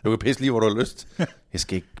helvede. Du kan pisse lige, hvor du har lyst. Jeg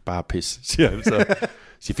skal ikke bare pisse, siger han så.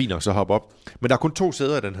 Siger, fint nok, så hop op. Men der er kun 2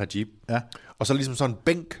 sæder i den her Jeep. Ja. Og så ligesom sådan en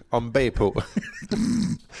bænk om bagpå,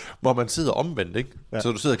 hvor man sidder omvendt, ikke? Ja.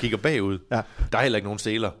 Så du sidder og kigger bagud. Ja. Der er heller ikke nogen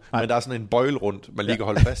seler. Men der er sådan en bøjle rundt, man lige kan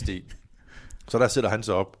holde fast i. Så der sætter han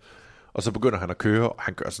sig op. Og så begynder han at køre, og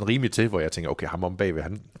han gør sådan rimelig til, hvor jeg tænker, okay, ham om bagved,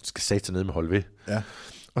 han skal sætte ned med holde ved. Ja.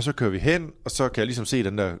 Og så kører vi hen, og så kan jeg ligesom se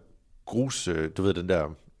den der grus, du ved, den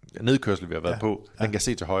der nedkørsel, vi har været på, den kan jeg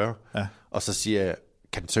se til højre. Ja. Og så siger jeg,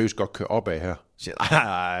 kan den seriøst godt køre opad her? Så siger jeg,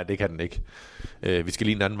 nej, det kan den ikke. Vi skal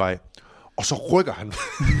lige en anden vej. Og så rykker han,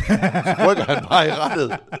 bare i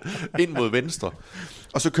rettet ind mod venstre.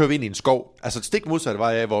 Og så kører vi ind i en skov. Altså stik modsatte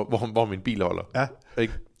vej af, hvor min bil holder. Ja.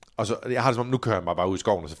 Ikke? Og så, jeg har det som om, nu kører jeg mig bare ud i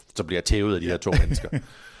skoven, og så bliver jeg tævet af de her 2 mennesker.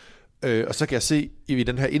 Og så kan jeg se, i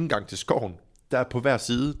den her indgang til skoven, der er på hver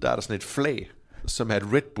side, der er der sådan et flag, som er et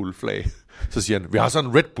Red Bull flag. Så siger han, vi har sådan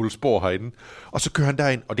en Red Bull spor herinde. Og så kører han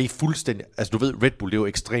derind, og det er fuldstændig, altså du ved, Red Bull, det er jo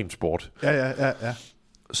ekstrem sport. Ja.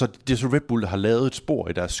 Så det er så Red Bull, der har lavet et spor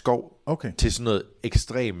i deres skov, til sådan noget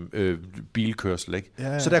ekstrem bilkørsel, ikke?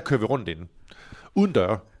 Ja. Så der kører vi rundt inden. Uden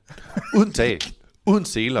døre, uden tag, uden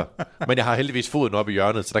seler. Men jeg har heldigvis foden op i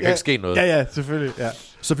hjørnet, så der kan ikke ske noget. Ja, selvfølgelig. Ja.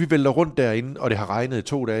 Så vi vælter rundt derinde, og det har regnet i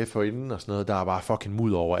 2 dage forinden og sådan noget. Der er bare fucking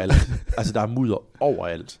mudder overalt. Altså, der er mudder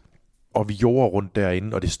overalt. Og vi jorder rundt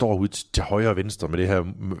derinde, og det står ud til højre og venstre med det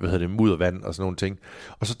her, muddervand og sådan nogle ting.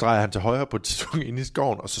 Og så drejer han til højre på et tidspunkt ind i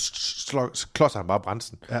skoven, og så klodser han bare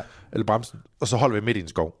bremsen, og så holder vi midt i en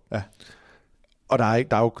skov. Ja. Og der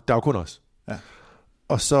er jo kun os. Ja.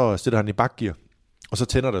 Og så sætter han i bakgear, og så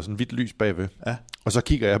tænder der sådan et hvidt lys bagved. Ja. Og så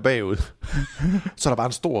kigger jeg bagud. Så er der bare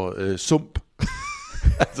en stor sump.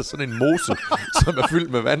 Altså sådan en mose, som er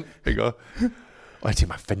fyldt med vand. Ikke? Og jeg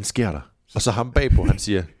tænker, hvad fanden sker der? Og så ham bagpå, han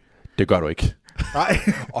siger, det gør du ikke. Nej.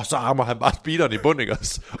 Og så rammer han bare speederen i bunden, ikke?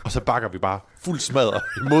 Og så bakker vi bare fuld smadret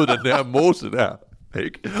imod den der mose der.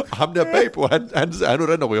 Ikke? Og ham der bagpå, han er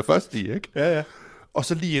nu den, der ryger først i. Ikke? Ja. Og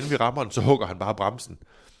så lige inden vi rammer den, så hugger han bare bremsen.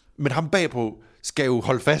 Men ham bagpå skal jo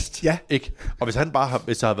holde fast. Ja. Ikke? Og hvis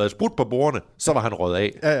der havde været sprut på bordene, så var han røget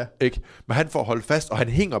af. Ja. Ikke? Men han får holdt fast, og han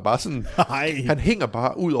hænger bare sådan. Han hænger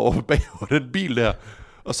bare ud over bagpå den bil der.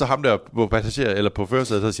 Og så ham der på passager eller på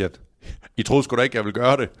førersædet, så siger han, I troede sgu da ikke, jeg ville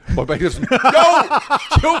gøre det. Og bagpå sådan,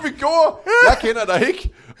 jo, vi gjorde. Jeg kender dig ikke.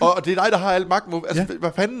 Og det er dig, der har alt magten. Altså,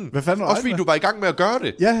 hvad fanden? Også fordi du var i gang med at gøre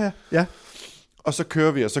det. Ja. Og så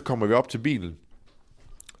kører vi, og så kommer vi op til bilen.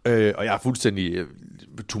 Og jeg er fuldstændig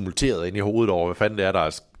tumulteret ind i hovedet over, hvad fanden det er,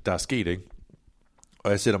 der er sket, ikke?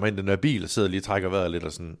 Og jeg sætter mig ind i den der bil, og sidder lige og trækker vejret lidt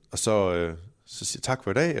og sådan. Og så siger jeg tak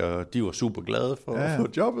for i dag, og de var super glade for at få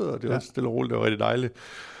jobbet, og det var stille og roligt, det var rigtig dejligt.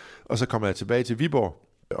 Og så kommer jeg tilbage til Viborg,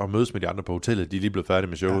 og mødes med de andre på hotellet, de er lige blevet færdige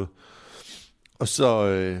med showet. Ja. Og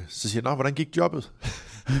så siger jeg, hvordan gik jobbet?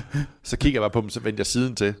 Så kigger jeg bare på dem, så vendte jeg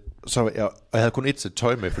siden til. Og jeg havde kun 1 sæt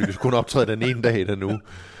tøj med, fordi vi skulle kun optræde den ene dag i den uge.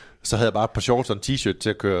 Så havde jeg bare et par shorts og en t-shirt til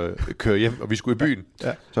at køre hjem, og vi skulle i byen. Ja.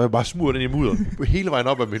 Så havde jeg bare smurt den i mudder, hele vejen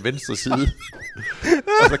op ad min venstre side.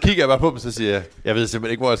 Og så kigger jeg bare på dem, så siger jeg ved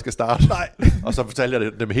simpelthen ikke, hvor jeg skal starte. Nej. Og så fortalte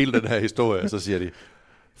jeg dem hele den her historie, og så siger de,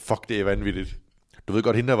 fuck, det er vanvittigt. Du ved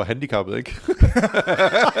godt, hende der var handicappet, ikke?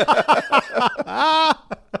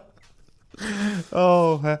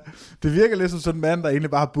 Det virker lidt som sådan en mand, der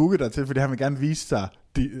egentlig bare har booket dig til, fordi han vil gerne vise sig.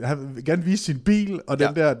 Han vil gerne vise sin bil, og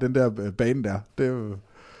den der bane der. Det er jo...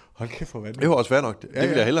 Hold kæft for vandet. Det var også fair nok. Det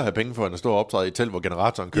ville jeg hellere have penge for, end at stå og optræde i et telt, hvor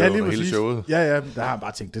generatoren kører under hele showet. Ja, der har han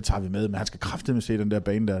bare tænkt, det tager vi med, men han skal kraftedeme se den der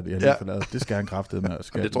bane der, de har lige forladet. Det skal han kraftedeme med.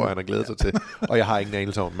 Og det tror jeg, han har glædet sig til. Og jeg har ingen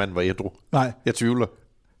anelse om, manden var ædru. Nej. Jeg tvivler.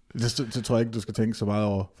 Det tror jeg ikke, du skal tænke så meget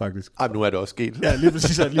over, faktisk. Ej, nu er det også sket. Ja, lige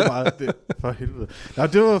præcis, lige meget. For helvede. Nå,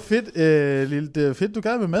 det var fedt, fedt, du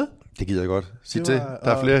gad med. Det gider jeg godt. Sig til.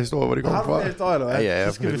 Der er flere historier, hvor det kommer fra. Har du flere historier, eller hvad? Ja,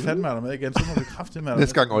 så skal vi fandme have dig med igen. Så må vi kraftigt med dig.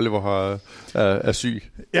 Næste gang Oliver er syg.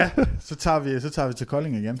 Ja, så tager vi til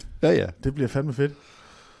Kolding igen. Ja. Det bliver fandme fedt.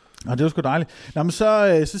 Og det var sgu dejligt. Nå, men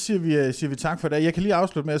så siger vi tak for det. Jeg kan lige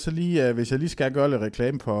afslutte med, så lige, hvis jeg lige skal gøre lidt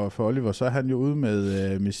reklame for Oliver, så er han jo ude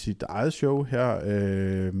med sit eget show her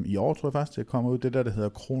i år, tror jeg faktisk, det kommer ud. Det der hedder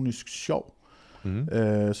Kronisk Sjov,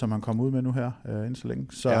 som han kommer ud med nu her, inden så længe.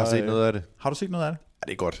 Så, jeg har set noget af det. Har du set noget af det? Ja,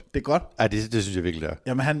 det er godt. Det er godt? Ja, det synes jeg virkelig, det er.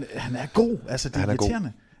 Jamen, han er god. Altså, det er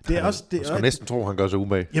irriterende. Det er også, jeg skal næsten tro, han gør sig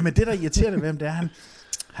umage. Jamen, det der er irriterende ved ham, det er,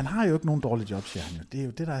 han har jo ikke nogen dårlige jobs, siger han jo. Det er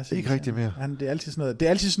jo det, der er ikke rigtigt mere. Det er altid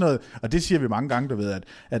sådan noget, og det siger vi mange gange, du ved,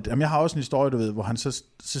 at jeg har også en historie, du ved, hvor han så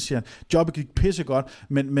siger han, jobbet gik pissegodt,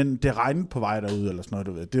 men det regnede på vej derude, eller sådan noget,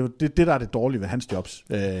 du ved. Det er jo det, der er det dårlige ved hans jobs.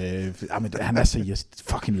 Men han er så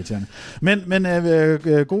fucking irriterende. Men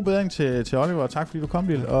god bedring til Oliver, og tak fordi du kom,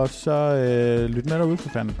 Lille, og så lyt med derude for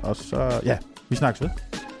fanden, og så, ja, vi snakkes ved.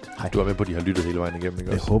 Hej. Du er med på, at de har lyttet hele vejen igennem,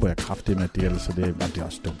 ikke? Det håber jeg kraftigt med det, ellers det er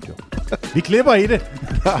også dumt, jo. Vi klipper i det.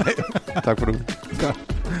 Nej. Tak for nu. Ja.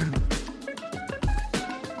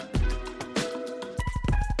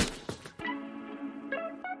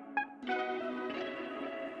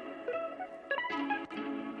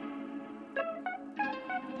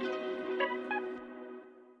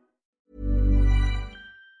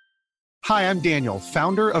 Hi, I'm Daniel,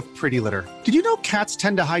 founder of Pretty Litter. Did you know cats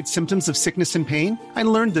tend to hide symptoms of sickness and pain? I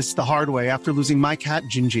learned this the hard way after losing my cat,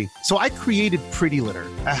 Gingy. So I created Pretty Litter,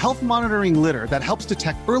 a health monitoring litter that helps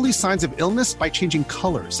detect early signs of illness by changing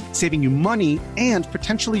colors, saving you money and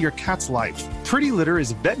potentially your cat's life. Pretty Litter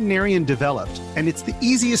is veterinarian developed, and it's the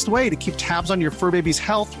easiest way to keep tabs on your fur baby's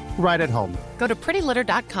health right at home. Go to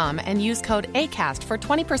prettylitter.com and use code ACAST for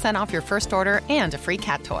 20% off your first order and a free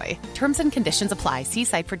cat toy. Terms and conditions apply. See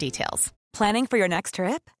site for details. Planning for your next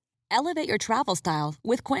trip? Elevate your travel style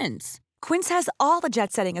with Quince. Quince has all the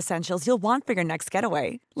jet-setting essentials you'll want for your next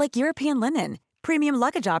getaway, like European linen, premium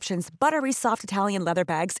luggage options, buttery soft Italian leather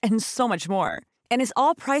bags, and so much more. And is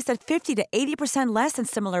all priced at 50 to 80% less than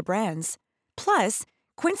similar brands. Plus,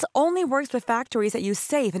 Quince only works with factories that use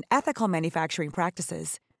safe and ethical manufacturing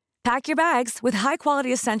practices. Pack your bags with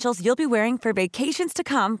high-quality essentials you'll be wearing for vacations to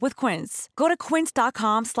come with Quince. Go to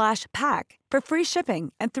quince.com/pack for free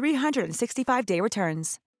shipping and 365-day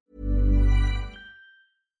returns.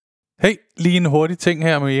 Hey, lige en hurtig ting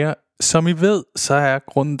her med jer. Som I ved, så er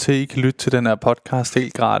grunden til, at I kan lytte til den her podcast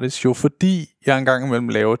helt gratis, jo fordi jeg engang imellem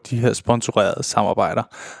laver de her sponsorerede samarbejder.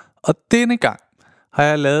 Og denne gang har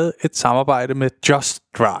jeg lavet et samarbejde med Just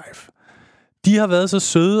Drive. De har været så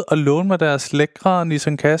søde og låne mig deres lækre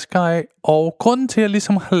Nissan Qashqai, og grunden til, at jeg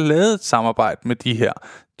ligesom har lavet et samarbejde med de her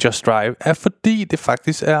Just Drive, er fordi det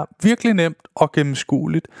faktisk er virkelig nemt og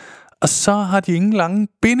gennemskueligt. Og så har de ingen lange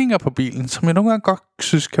bindinger på bilen, som jeg nogle gange godt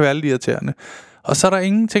synes kan være lidt irriterende. Og så er der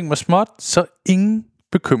ingenting med småt, så ingen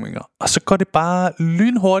bekymringer. Og så går det bare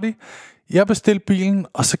lynhurtigt. Jeg bestilte bilen,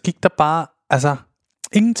 og så gik der bare,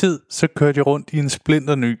 ingen tid, så kørte jeg rundt i en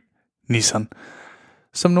splinterny Nissan.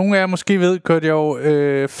 Som nogle af jer måske ved, kørte jeg jo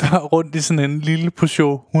før rundt i sådan en lille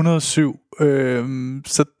Peugeot 107.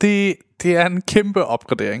 Så det er en kæmpe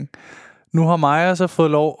opgradering. Nu har Maja så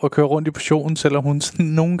fået lov at køre rundt i Peugeoten, selvom hun sådan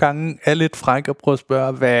nogle gange er lidt fræk og prøver at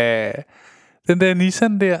spørge, hvad den der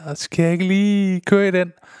Nissan der, skal jeg ikke lige køre i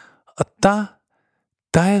den? Og der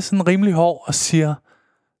er jeg sådan rimelig hård og siger,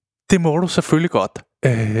 det må du selvfølgelig godt,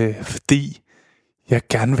 fordi jeg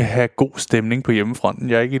gerne vil have god stemning på hjemmefronten.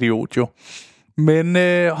 Jeg er ikke idiot jo. Men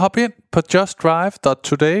hop ind på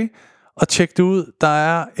justdrive.today og tjek det ud. Der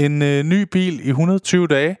er en ny bil i 120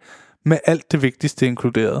 dage med alt det vigtigste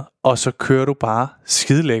inkluderet. Og så kører du bare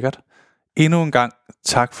skide lækkert. Endnu en gang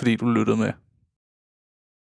tak fordi du lyttede med.